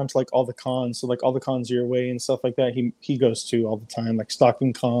goes around to like all the cons, so like all the cons your way and stuff like that. He goes to all the time, like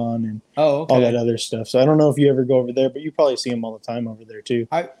Stockton Con and all that other stuff. So I don't know if you ever go over there, but you probably see him all the time over there too.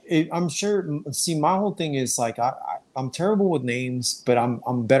 I'm sure. See, my whole thing is like I'm terrible with names, but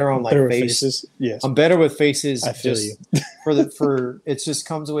I'm better on like faces. Yes, I'm better with faces. I feel you. for it just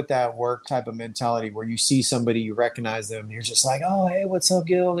comes with that work type of mentality where you see somebody, you recognize them, and you're just like, "Oh, hey, what's up,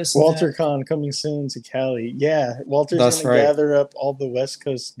 Gil?" Walter Con coming soon to Cali. Yeah, Walter's gonna gather up all the West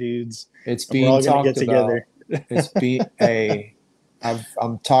Coast dudes. It's being we're all gonna get together.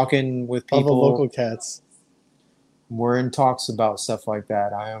 I'm talking with people. All the local cats. we're in talks about stuff like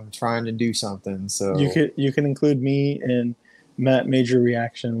that. I am trying to do something. So you can include me and Matt. Major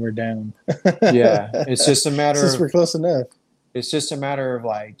reaction. We're down. Yeah, it's just a matter Since of we're close enough. it's just a matter of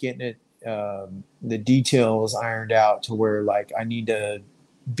like getting it the details ironed out to where like I need to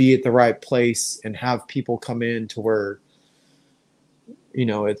be at the right place and have people come in to where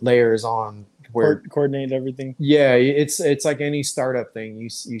it layers on where Coordinate everything. yeah, it's like any startup thing.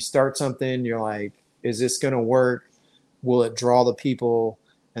 You start something, you're like, is this going to work? Will it draw the people?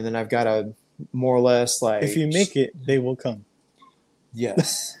 And then I've got to more or less like if you make it, they will come.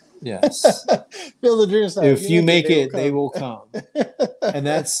 Yes. Yes. Feel the dream side. If you make it, they will come. And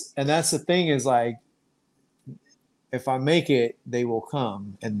that's the thing is like, if I make it, they will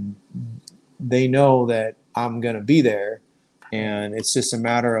come, and they know that I'm gonna be there, and it's just a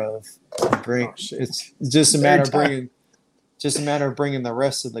matter of it's just a matter of bringing the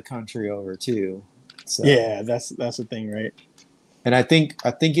rest of the country over too. So, yeah, that's the thing, right? And I think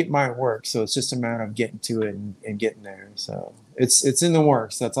it might work. So it's just a matter of getting to it and getting there. So it's in the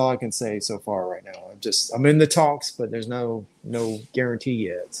works. That's all I can say so far right now. I'm in the talks, but there's no guarantee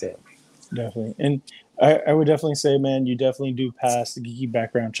yet. So definitely. And I would definitely say, man, you definitely do pass the geeky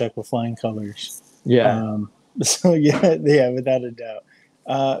background check with flying colors. Yeah. So yeah, without a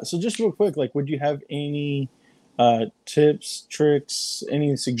doubt. So just real quick, like, would you have any tips, tricks,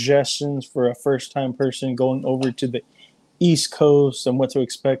 any suggestions for a first-time person going over to the East Coast and what to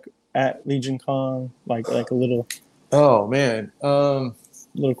expect at Legion Con? Like a little. Oh man.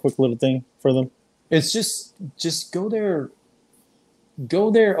 Quick little thing for them. It's just go there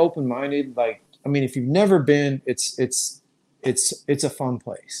open-minded. Like, I mean, if you've never been, it's a fun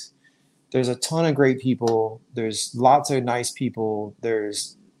place. There's a ton of great people. There's lots of nice people.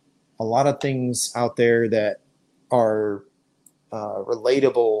 There's a lot of things out there that are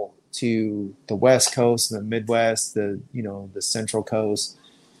relatable to the West Coast, the Midwest, the Central Coast.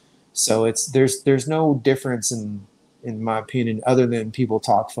 So there's no difference in my opinion, other than people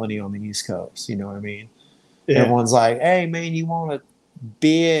talk funny on the East Coast. You know what I mean? Yeah. Everyone's like, "Hey man, you want a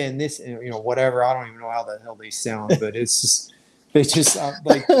beer and this, whatever." I don't even know how the hell they sound, but it's just they just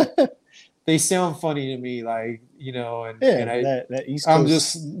like they sound funny to me, like that East Coast. I'm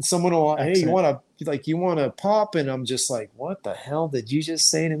just someone will, hey, you want to pop, and I'm just like, what the hell did you just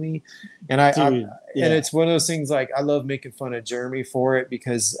say to me? And and it's one of those things, like, I love making fun of Jeremy for it,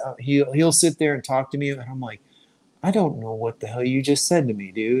 because he'll sit there and talk to me, and I'm like, I don't know what the hell you just said to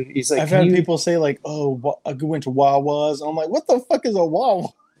me, dude. He's like, I've had people say like, "Oh, I went to Wawa's." I'm like, "What the fuck is a Wawa?"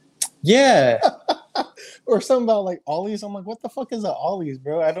 Yeah. Or something about like Ollie's. I'm like, "What the fuck is a Ollie's,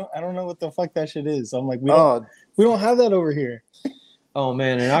 bro? I don't know what the fuck that shit is." I'm like, we don't have that over here. Oh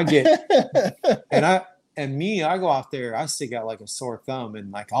man, and I get I go out there, I stick out like a sore thumb,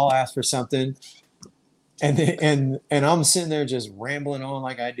 and like I'll ask for something, and I'm sitting there just rambling on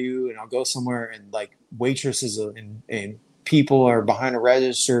like I do, and I'll go somewhere and like waitresses and people are behind a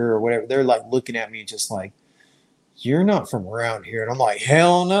register or whatever, they're like looking at me just like, "You're not from around here." And I'm like,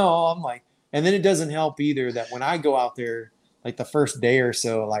 "Hell no." I'm like, and then it doesn't help either that when I go out there, like the first day or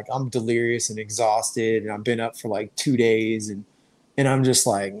so, like I'm delirious and exhausted, and I've been up for like 2 days, and I'm just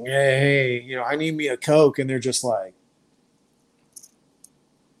like, "Hey, I need me a Coke," and they're just like,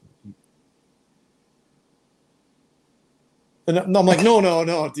 and I'm like,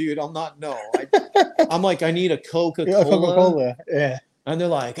 no, dude, I'm not. No, I'm like, I need a Coca-Cola. Coca-Cola, yeah. And they're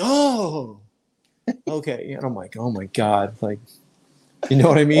like, "Oh, okay." And I'm like, "Oh my god!" Like, you know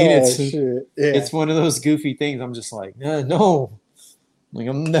what I mean? It's one of those goofy things. I'm just like, no, like,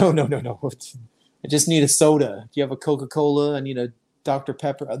 no. I just need a soda. Do you have a Coca-Cola? I need a Dr.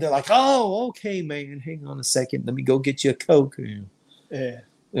 Pepper. They're like, "Oh, okay, man. Hang on a second. Let me go get you a Coke."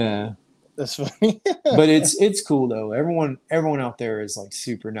 Yeah. That's funny. But it's cool though. Everyone out there is like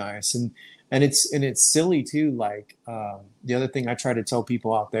super nice, and it's silly too. Like the other thing I try to tell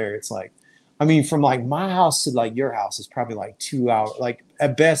people out there, it's like, I mean, from like my house to like your house is probably like 2 hours. Like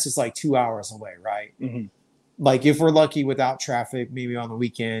at best, it's like 2 hours away, right? Mm-hmm. Like if we're lucky without traffic, maybe on the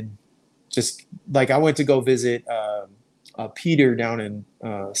weekend. Just like I went to go visit Peter down in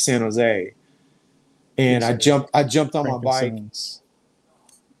San Jose, and I jumped on my bike.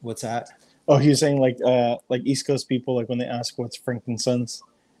 What's that? Oh, he was saying like East Coast people, like when they ask what's Frankincense,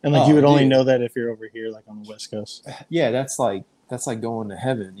 and like you would only know that if you're over here, like on the West Coast. Yeah, that's like going to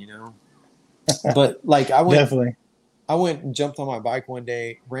heaven, But like I went and jumped on my bike one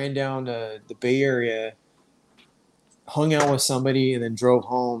day, ran down to the Bay Area, hung out with somebody, and then drove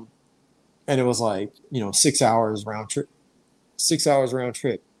home. And it was like 6 hours round trip. 6 hours round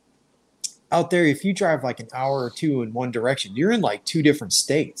trip. Out there, if you drive like an hour or two in one direction, you're in like two different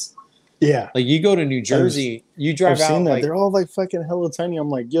states. Yeah. Like you go to New Jersey, you drive I've out seen that. like They're all like fucking hella tiny. I'm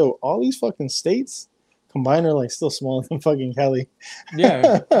like, yo, all these fucking states combined are like still smaller than fucking Cali.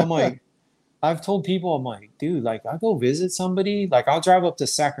 yeah. I'm like, I've told people, I'm like, dude, like I go visit somebody, like I'll drive up to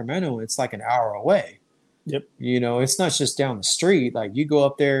Sacramento, it's like an hour away. Yep. You know, it's not just down the street. Like you go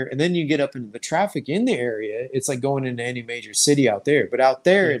up there and then you get up into the traffic in the area. It's like going into any major city out there. But out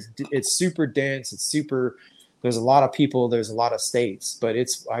there, it's super dense. It's super. There's a lot of people. There's a lot of states. But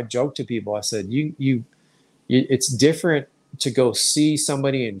it's. I joke to people. I said, it's different to go see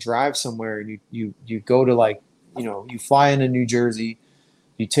somebody and drive somewhere. And you go to like, you know, you fly into New Jersey.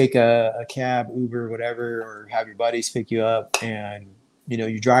 You take a cab, Uber, whatever, or have your buddies pick you up and you know,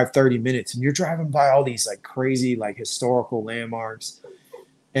 you drive 30 minutes and you're driving by all these like crazy, like historical landmarks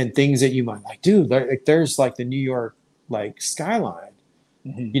and things that you might like, dude, like there's like the New York, like skyline,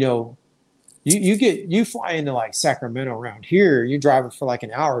 you know, you fly into like Sacramento around here, you're driving for like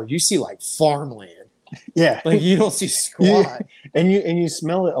an hour, you see like farmland. Yeah. Like you don't see squat. And you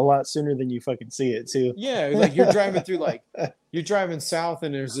smell it a lot sooner than you fucking see it too. Yeah. Like you're driving through like, you're driving south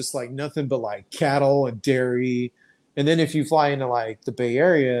and there's just like nothing but like cattle and dairy. And then if you fly into like the Bay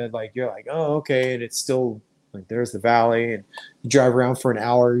Area, like you're like, oh, okay. And it's still like, there's the valley and you drive around for an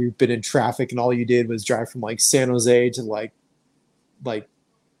hour. You've been in traffic and all you did was drive from like San Jose to like,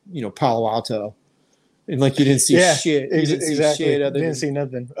 you know, Palo Alto. And like, you didn't see shit. You didn't see shit other didn't see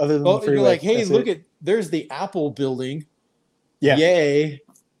nothing other than the freeway. You're like, hey, That's look it. there's the Apple building. Yeah. Yay.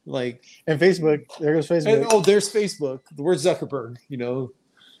 Like, and Facebook, there goes Facebook. And, there's Facebook. The word Zuckerberg, you know.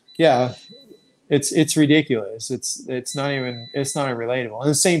 Yeah. It's ridiculous. It's not even relatable. And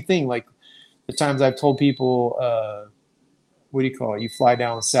the same thing, like the times I've told people, what do you call it? You fly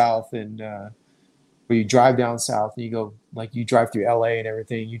down south and or you drive down south and you go like you drive through LA and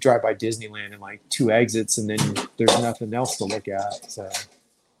everything. You drive by Disneyland and like 2 exits and then there's nothing else to look at. So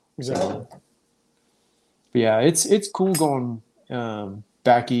exactly. But yeah, it's cool going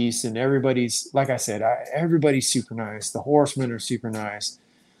back east and everybody's like I said, everybody's super nice. The horsemen are super nice.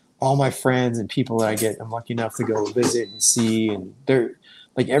 All my friends and people that I'm lucky enough to go visit and see, and they're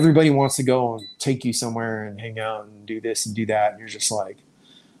like everybody wants to go and take you somewhere and hang out and do this and do that, and you're just like,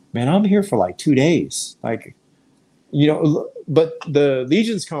 man, I'm here for like 2 days, like, you know. But the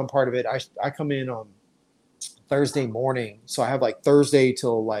Legions Con part of it, I come in on Thursday morning, so I have like Thursday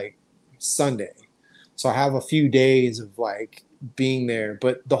till like Sunday, so I have a few days of like being there,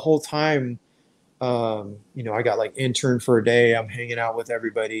 but the whole time. You know, I got like intern for a day. I'm hanging out with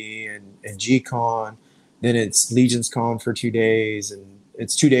everybody and G-Con. Then it's Legions Con for 2 days. And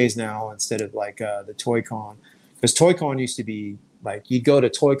it's 2 days now instead of like the Toy Con. Because Toy Con used to be like, you'd go to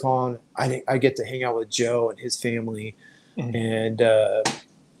Toy Con. I get to hang out with Joe and his family and,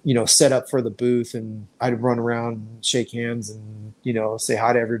 you know, set up for the booth. And I'd run around and shake hands and, you know, say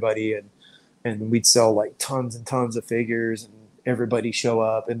hi to everybody. And we'd sell like tons and tons of figures and everybody show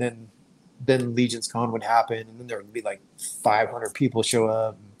up. And then Legions Con would happen, and then there would be like 500 people show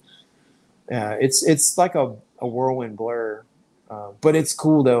up. It's like a whirlwind blur, but it's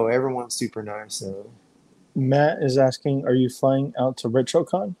cool though. Everyone's super nice. So. Matt is asking, are you flying out to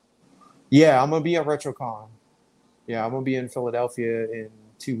RetroCon? Yeah, I'm gonna be at RetroCon. Yeah, I'm gonna be in Philadelphia in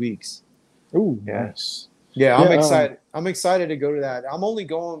 2 weeks. Ooh, yeah. Nice. Yeah, I'm excited. I'm excited to go to that. I'm only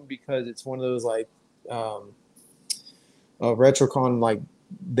going because it's one of those like RetroCon like.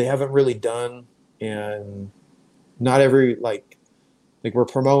 They haven't really done, and not every like we're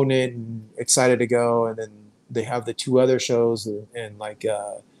promoting it and excited to go, and then they have the 2 other shows and like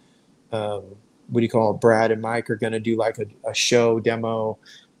what do you call it? Brad and Mike are gonna do like a show demo,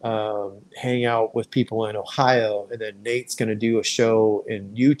 hang out with people in Ohio, and then Nate's gonna do a show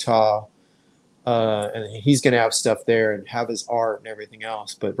in Utah, and he's gonna have stuff there and have his art and everything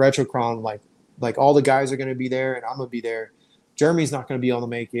else. But RetroCon like all the guys are gonna be there, and I'm gonna be there. Jeremy's not going to be able to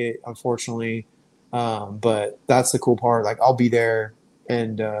make it, unfortunately, but that's the cool part. Like I'll be there,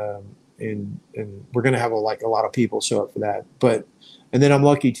 and we're going to have a lot of people show up for that. And then I'm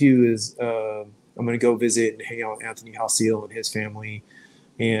lucky too is I'm going to go visit and hang out with Anthony Halseal and his family,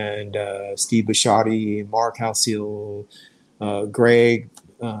 and Steve Bisciotti and Mark Halseal, Greg,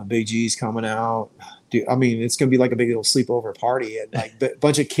 Big G's coming out. Dude, I mean, it's going to be like a big little sleepover party and like a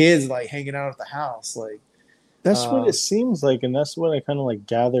bunch of kids like hanging out at the house, like. That's what it seems like, and that's what I kind of like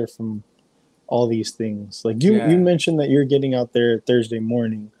gather from all these things. Like you mentioned that you're getting out there Thursday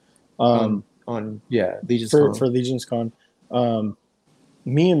morning, Legions for Legions Con.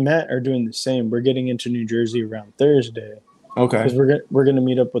 Me and Matt are doing the same. We're getting into New Jersey around Thursday. Okay, because we're gonna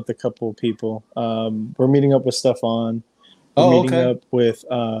meet up with a couple of people. We're meeting up with Stefan. We're meeting up with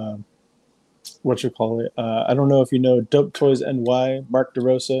what you call it. I don't know if you know Dope Toys NY, Mark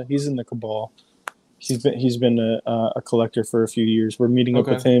DeRosa. He's in the Cabal. He's been a collector for a few years. We're meeting up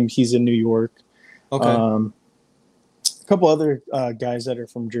with him. He's in New York. Okay. A couple other guys that are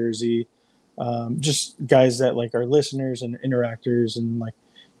from Jersey. Just guys that like are listeners and interactors and like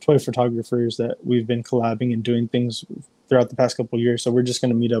toy photographers that we've been collabing and doing things throughout the past couple of years. So we're just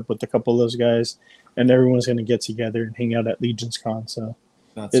going to meet up with a couple of those guys, and everyone's going to get together and hang out at Legion's Con. So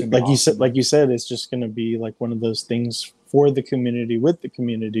like awesome. you said, it's just going to be like one of those things for the community, with the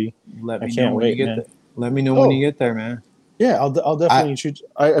community. Let me know when you get there. Let me know when you get there, man. Yeah, I'll definitely shoot.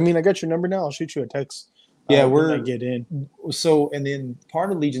 I mean, I got your number now. I'll shoot you a text. Yeah, when I get in. So, and then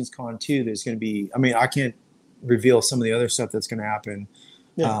part of Legion's Con too, there's going to be. I mean, I can't reveal some of the other stuff that's going to happen.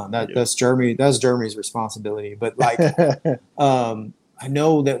 Yeah, that's Jeremy. That's Jeremy's responsibility. But like, I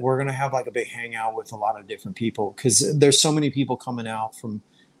know that we're going to have like a big hangout with a lot of different people because there's so many people coming out from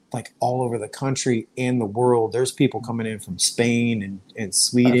like all over the country and the world. There's people coming in from Spain and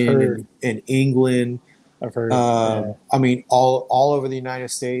Sweden and England. I've heard. I mean, all over the United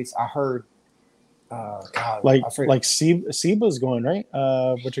States. I heard. God, like Seba's going, right?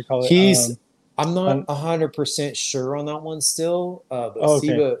 What you call it? I'm not 100% sure on that one still.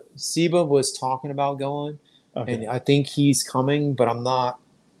 But Seba was talking about going, and I think he's coming, but I'm not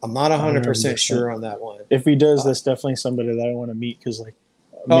 100% sure on that one. If he does, that's definitely somebody that I want to meet because like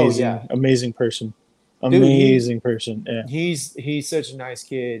amazing person, person. Yeah, he's such a nice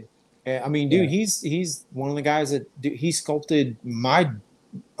kid. I mean, dude, he's one of the guys that he sculpted my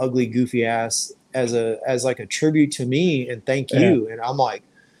ugly goofy ass as like a tribute to me and thank you. And I'm like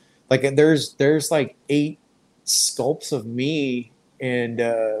there's like 8 sculpts of me and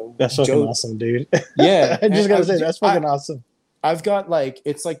that's fucking awesome, dude. Yeah. I just gotta say that's fucking awesome. I've got like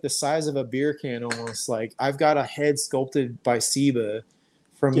it's like the size of a beer can almost. Like I've got a head sculpted by Seba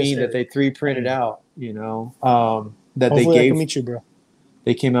from me that they 3D printed out, you know. That hopefully they gave I can meet you, bro.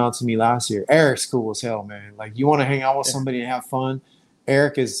 They came out to me last year. Eric's cool as hell, man. Like you want to hang out with somebody and have fun.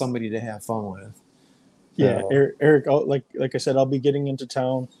 Eric is somebody to have fun with. Yeah, Eric. Like I said, I'll be getting into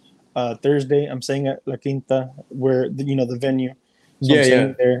town Thursday. I'm staying at La Quinta, where the venue. So I'm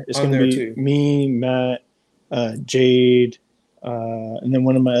staying there. It's going to be too. Me, Matt, Jade, and then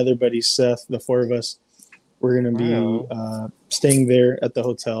one of my other buddies, Seth. The 4 of us. We're going to be staying there at the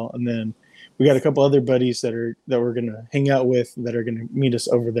hotel, and then we got a couple other buddies that we're going to hang out with that are going to meet us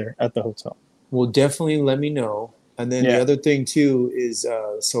over there at the hotel. Well, definitely let me know. And then the other thing too is,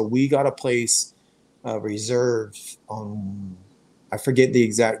 so we got a place reserved on, I forget the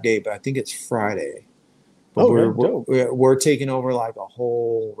exact date, but I think it's Friday. But we're taking over like a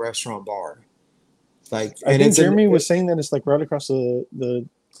whole restaurant bar. Like, I think Jeremy was saying that it's like right across the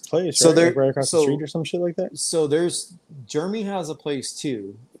place, so right? Like right across the street or some shit like that. So Jeremy has a place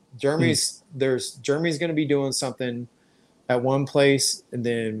too. Jeremy's going to be doing something at one place, and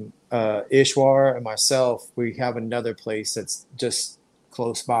then Ishwar and myself, we have another place that's just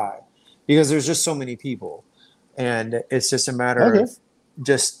close by because there's just so many people, and it's just a matter of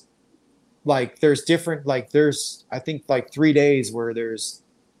just like there's different I think like 3 days where there's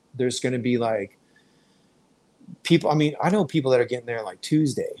going to be like people. I mean, I know people that are getting there like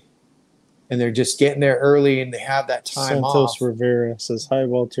Tuesday, and they're just getting there early and they have that time off. Santos Rivera says, "Hi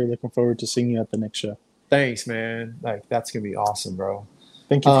Walter, looking forward to seeing you at the next show." Thanks, man. Like that's gonna be awesome, bro.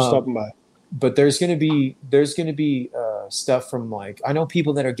 Thank you for stopping by. But there's gonna be stuff from like I know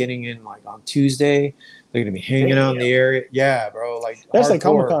people that are getting in like on Tuesday. They're gonna be hanging out in the area. Yeah, bro. Like that's hardcore. Like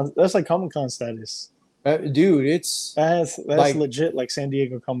Comic-Con. That's like Comic-Con status. Dude, it's that's like, legit like San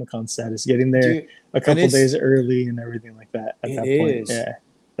Diego Comic-Con status. Getting there a couple days early and everything like that. At that point, yeah,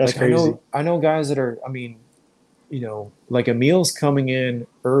 that's like, crazy. I know guys that are. I mean, like Emil's coming in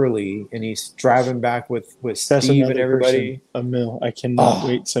early and he's driving back with Steve and everybody. Emil, I cannot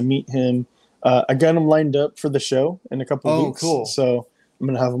wait to meet him. I got him lined up for the show in a couple of weeks. Cool. So I'm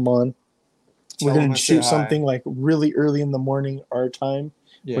gonna have him on. We're gonna shoot something like really early in the morning our time,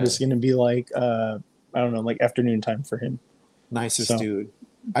 but it's gonna be like I don't know, like afternoon time for him. Nicest dude.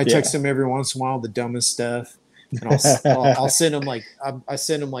 I text him every once in a while the dumbest stuff. And I'll send him like I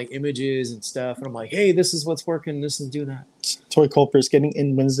send him like images and stuff, and I'm like, hey, this is what's working, this is do that. Toy Culprits getting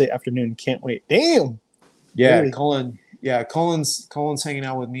in Wednesday afternoon. Can't wait. Damn. Yeah, really? Colin's hanging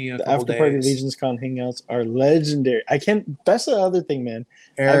out with me a couple after party days. Legions Con hangouts are legendary. That's the other thing, man.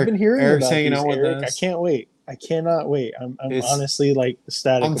 I've been hearing Eric's about hanging out with us. I can't wait. I cannot wait. I'm honestly like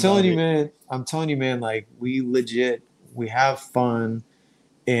ecstatic. I'm telling you, man. Like we have fun,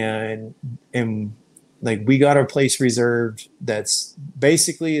 and like we got our place reserved. That's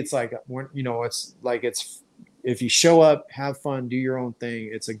basically it's like it's like it's if you show up, have fun, do your own thing.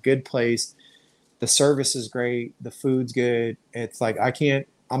 It's a good place. The service is great. The food's good. It's like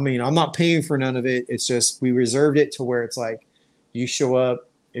I'm not paying for none of it. It's just we reserved it to where it's like you show up.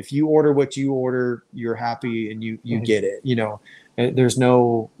 If you order what you order, you're happy and you get it. And there's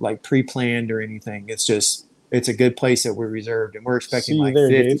no like pre-planned or anything. It's a good place that we're reserved, and we're expecting like 50.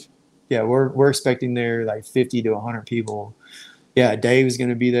 Dave. Yeah, we're expecting there like 50 to 100 people. Yeah, Dave's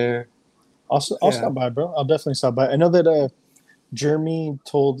gonna be there. I'll stop by, bro. I'll definitely stop by. I know that Jeremy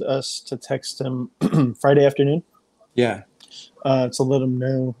told us to text him Friday afternoon. Yeah. To let him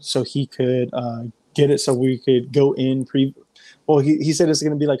know so he could get it so we could go in Well, he said it's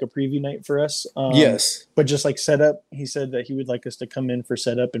going to be like a preview night for us. Yes. But just like setup, he said that he would like us to come in for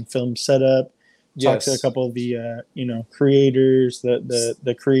setup and film setup, talk to a couple of the creators,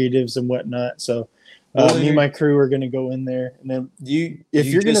 the creatives and whatnot. So me and my crew are going to go in there, and then if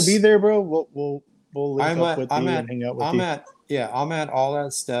you're going to be there, bro, we'll link up with you and hang out with you. I'm at all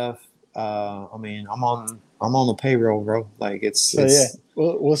that stuff. I'm on the payroll, bro. Like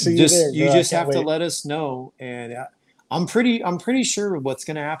we'll see you there. You just have to let us know, and I'm pretty sure what's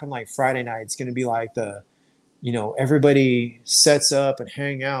going to happen. Like Friday night, it's going to be like everybody sets up and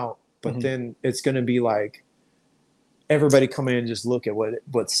hang out, but then it's going to be like everybody come in and just look at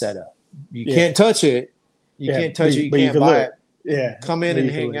what's set up. You can't touch it. You can't touch it. You can't buy it. Yeah, come in and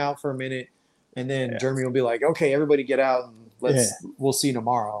hang out for a minute, and then Jeremy will be like, "Okay, everybody get out and we'll see you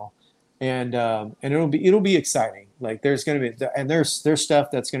tomorrow." And it'll be exciting. Like there's going to be there's stuff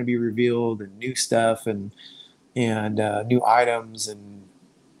that's going to be revealed and new stuff and new items and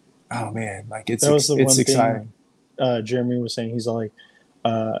oh man, like it's exciting. Jeremy was saying he's like,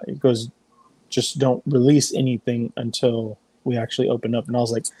 he goes, just don't release anything until we actually open up. And I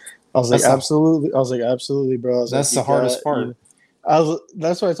was like, absolutely. I was like, absolutely, bro. That's the hardest part.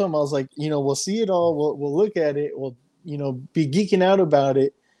 That's what I told him. I was like, we'll see it all. We'll look at it. We'll, be geeking out about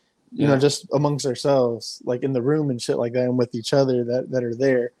it. Just amongst ourselves, like in the room and shit like that, and with each other that are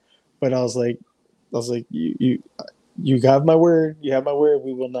there. But I was like, you got my word. You have my word.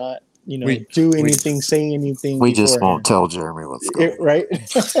 We will not, do anything, say anything. We just won't tell Jeremy what's going on. Right?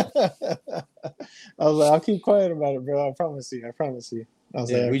 I was like, I'll keep quiet about it, bro. I promise you. I was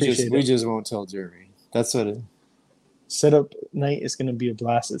like, we just won't tell Jeremy. That's what it. Setup night is going to be a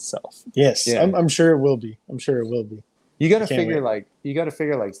blast itself. Yes, yeah. I'm sure it will be. You got to figure like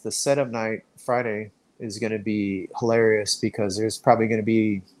the setup night Friday is going to be hilarious because there's probably going to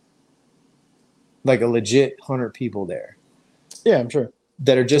be like a legit 100 people there. Yeah, I'm sure.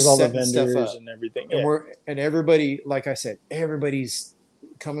 That are just all the vendors and everything. And everybody, like I said, everybody's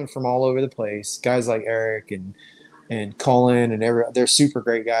coming from all over the place. Guys like Eric and Colin and they're super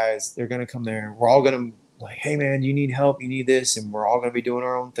great guys. They're going to come there. We're all going to like, hey man, you need help, you need this, and we're all going to be doing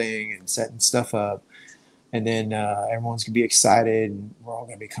our own thing and setting stuff up. And then everyone's going to be excited, and we're all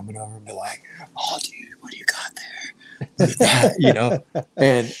going to be coming over and be like, oh, dude, what do you got there?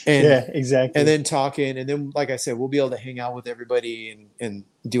 And yeah, exactly. And then talking, and then, like I said, we'll be able to hang out with everybody and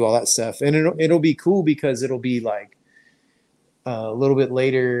do all that stuff. And it'll be cool because it'll be like a little bit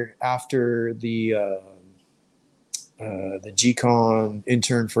later after the G-Con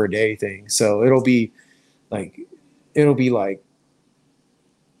intern for a day thing. So it'll be like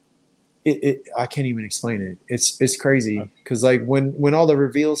I can't even explain it. It's crazy because like when all the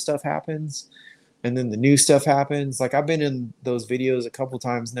reveal stuff happens and then the new stuff happens, like I've been in those videos a couple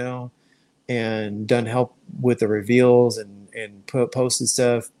times now and done help with the reveals and posted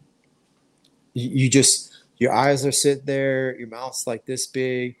stuff. You just, your eyes are sitting there, your mouth's like this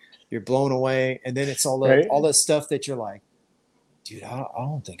big, you're blown away, and then it's all the stuff that you're like, dude, I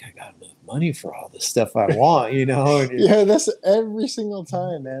don't think I got enough money for all the stuff I want, Yeah, that's every single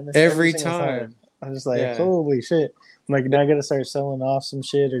time, man. That's every time. I'm just like, holy shit. I'm like, now I got to start selling off some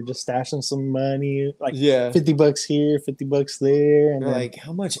shit or just stashing some money. Like, $50 here, $50 there. And then, like,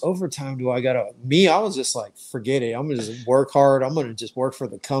 how much overtime do I got to? I was just like, forget it. I'm going to just work hard. I'm going to just work for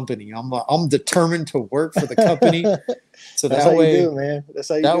the company. I'm determined to work for the company. So that way, you do, man. That's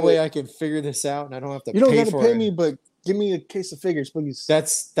how you that way I can figure this out and I don't have to pay for it. You don't got to pay me, but give me a case of figures, please.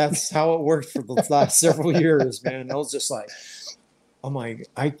 That's how it worked for the last several years, man. I was just like, I'm like,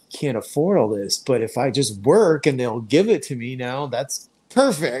 I can't afford all this, but if I just work and they'll give it to me now, that's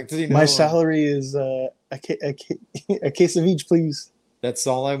perfect. My salary is a case of each, please. That's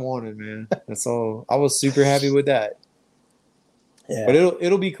all I wanted, man. That's all. I was super happy with that. Yeah. But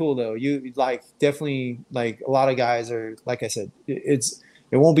it'll be cool though. You like definitely like a lot of guys are, like I said, it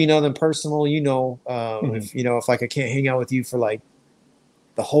won't be nothing personal, if like I can't hang out with you for like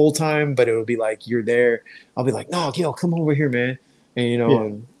the whole time, but it'll be like you're there. I'll be like, no, Gil, come over here, man.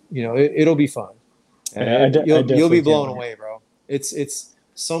 And it'll be fun. And you'll be blown away, bro. It's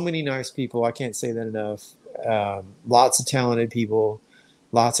so many nice people. I can't say that enough. Lots of talented people,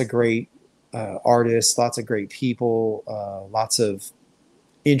 lots of great artists, lots of great people, lots of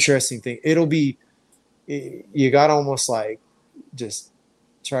interesting things. You got to almost like just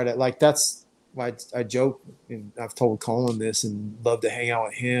try to, like, that's why I joke, and I've told Colin this, and love to hang out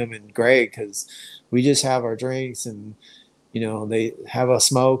with him and Greg, because we just have our drinks and, they have a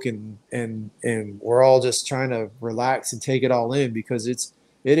smoke, and we're all just trying to relax and take it all in, because it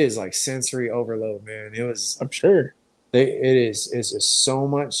is like sensory overload, man. I'm sure. It's just so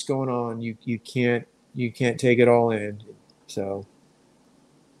much going on. You can't take it all in. So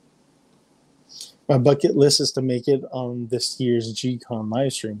my bucket list is to make it on this year's G-Con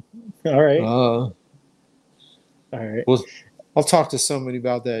live stream. All right. All right. Well, I'll talk to somebody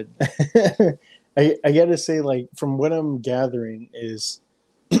about that. I gotta say, like, from what I'm gathering is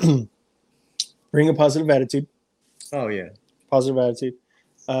bring a positive attitude. Oh yeah. Positive attitude.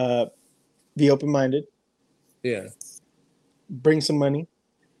 Be open-minded. Yeah. Bring some money.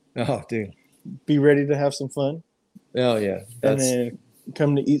 Oh, dude. Be ready to have some fun. Oh yeah. And then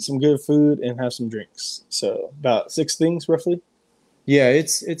come to eat some good food and have some drinks. So about 6 things roughly. Yeah,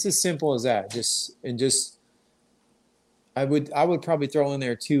 it's as simple as that. I would probably throw in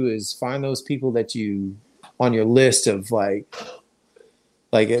there too is find those people that you on your list of like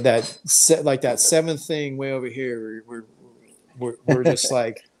that 7th thing way over here. We're just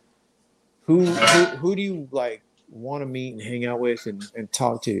like who do you like want to meet and hang out with and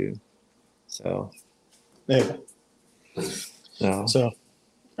talk to? So yeah. No. So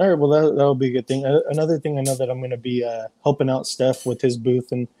all right, well that'll be a good thing. Another thing, I know that I'm going to be helping out Steph with his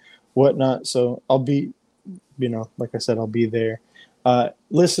booth and whatnot. So I'll be, like I said, I'll be there.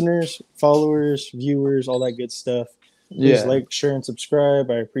 Listeners, followers, viewers, all that good stuff. Please like, share, and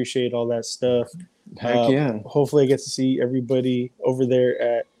subscribe. I appreciate all that stuff. Heck yeah. Hopefully I get to see everybody over there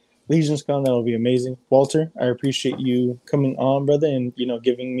at LegionsCon. That'll be amazing. Walter, I appreciate you coming on, brother, and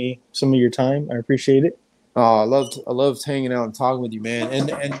giving me some of your time. I appreciate it. Oh, I loved hanging out and talking with you, man.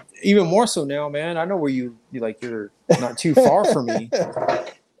 And even more so now, man. I know where you're not too far from me.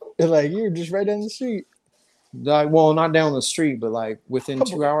 Like you're just right down the street. Like, well, not down the street, but like within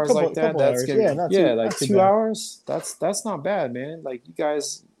 2 hours like that. That's hours. Like 2 hours. That's not bad, man. Like you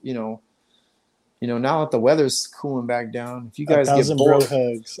guys, now that the weather's cooling back down, if you guys get bored, bro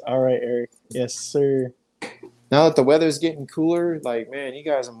hugs. All right, Eric. Yes, sir. Now that the weather's getting cooler, like, man, you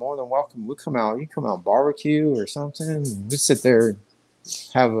guys are more than welcome. We'll come out. You come out barbecue or something. We sit there and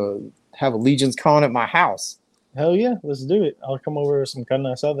have a Legion's Con at my house. Hell yeah, let's do it. I'll come over with some carne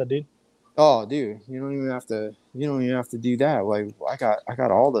asada, dude. Oh, dude, you don't even have to do that. Like, I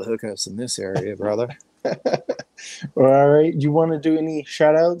got all the hookups in this area, brother. All right. Do you want to do any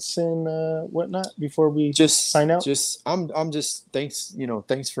shout outs and whatnot before we sign out? I'm just thanks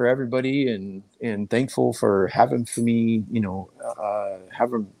for everybody and thankful for having me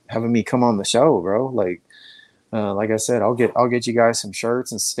come on the show, bro. Like I said, I'll get you guys some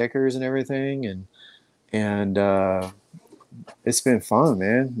shirts and stickers and everything, and it's been fun,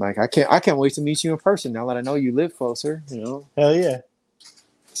 man. Like I can't wait to meet you in person now that I know you live closer, Hell yeah.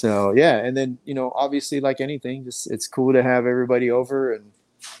 So yeah, and then obviously, like anything, just it's cool to have everybody over and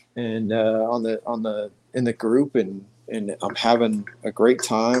in the group, and I'm having a great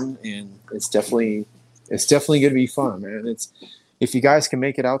time, and it's definitely gonna be fun, man. If you guys can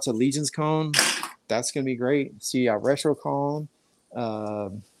make it out to LegionsCon, that's gonna be great. See you at RetroCon,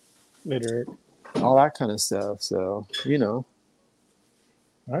 later, all that kind of stuff. So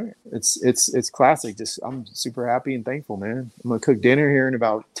all right. It's classic. Just I'm super happy and thankful, man. I'm gonna cook dinner here in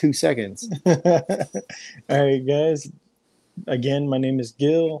about 2 seconds. All right, guys. Again, my name is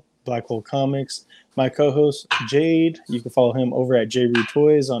Gil, Black Hole Comics. My co-host Jade, you can follow him over at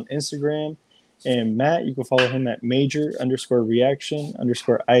JRuToys on Instagram, and Matt, you can follow him at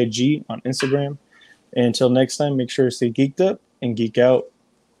major_reaction_IG on Instagram. And until next time, make sure to stay geeked up and geek out.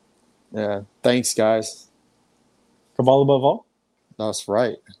 Yeah. Thanks, guys. Cabal above all. That's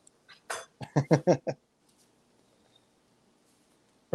right.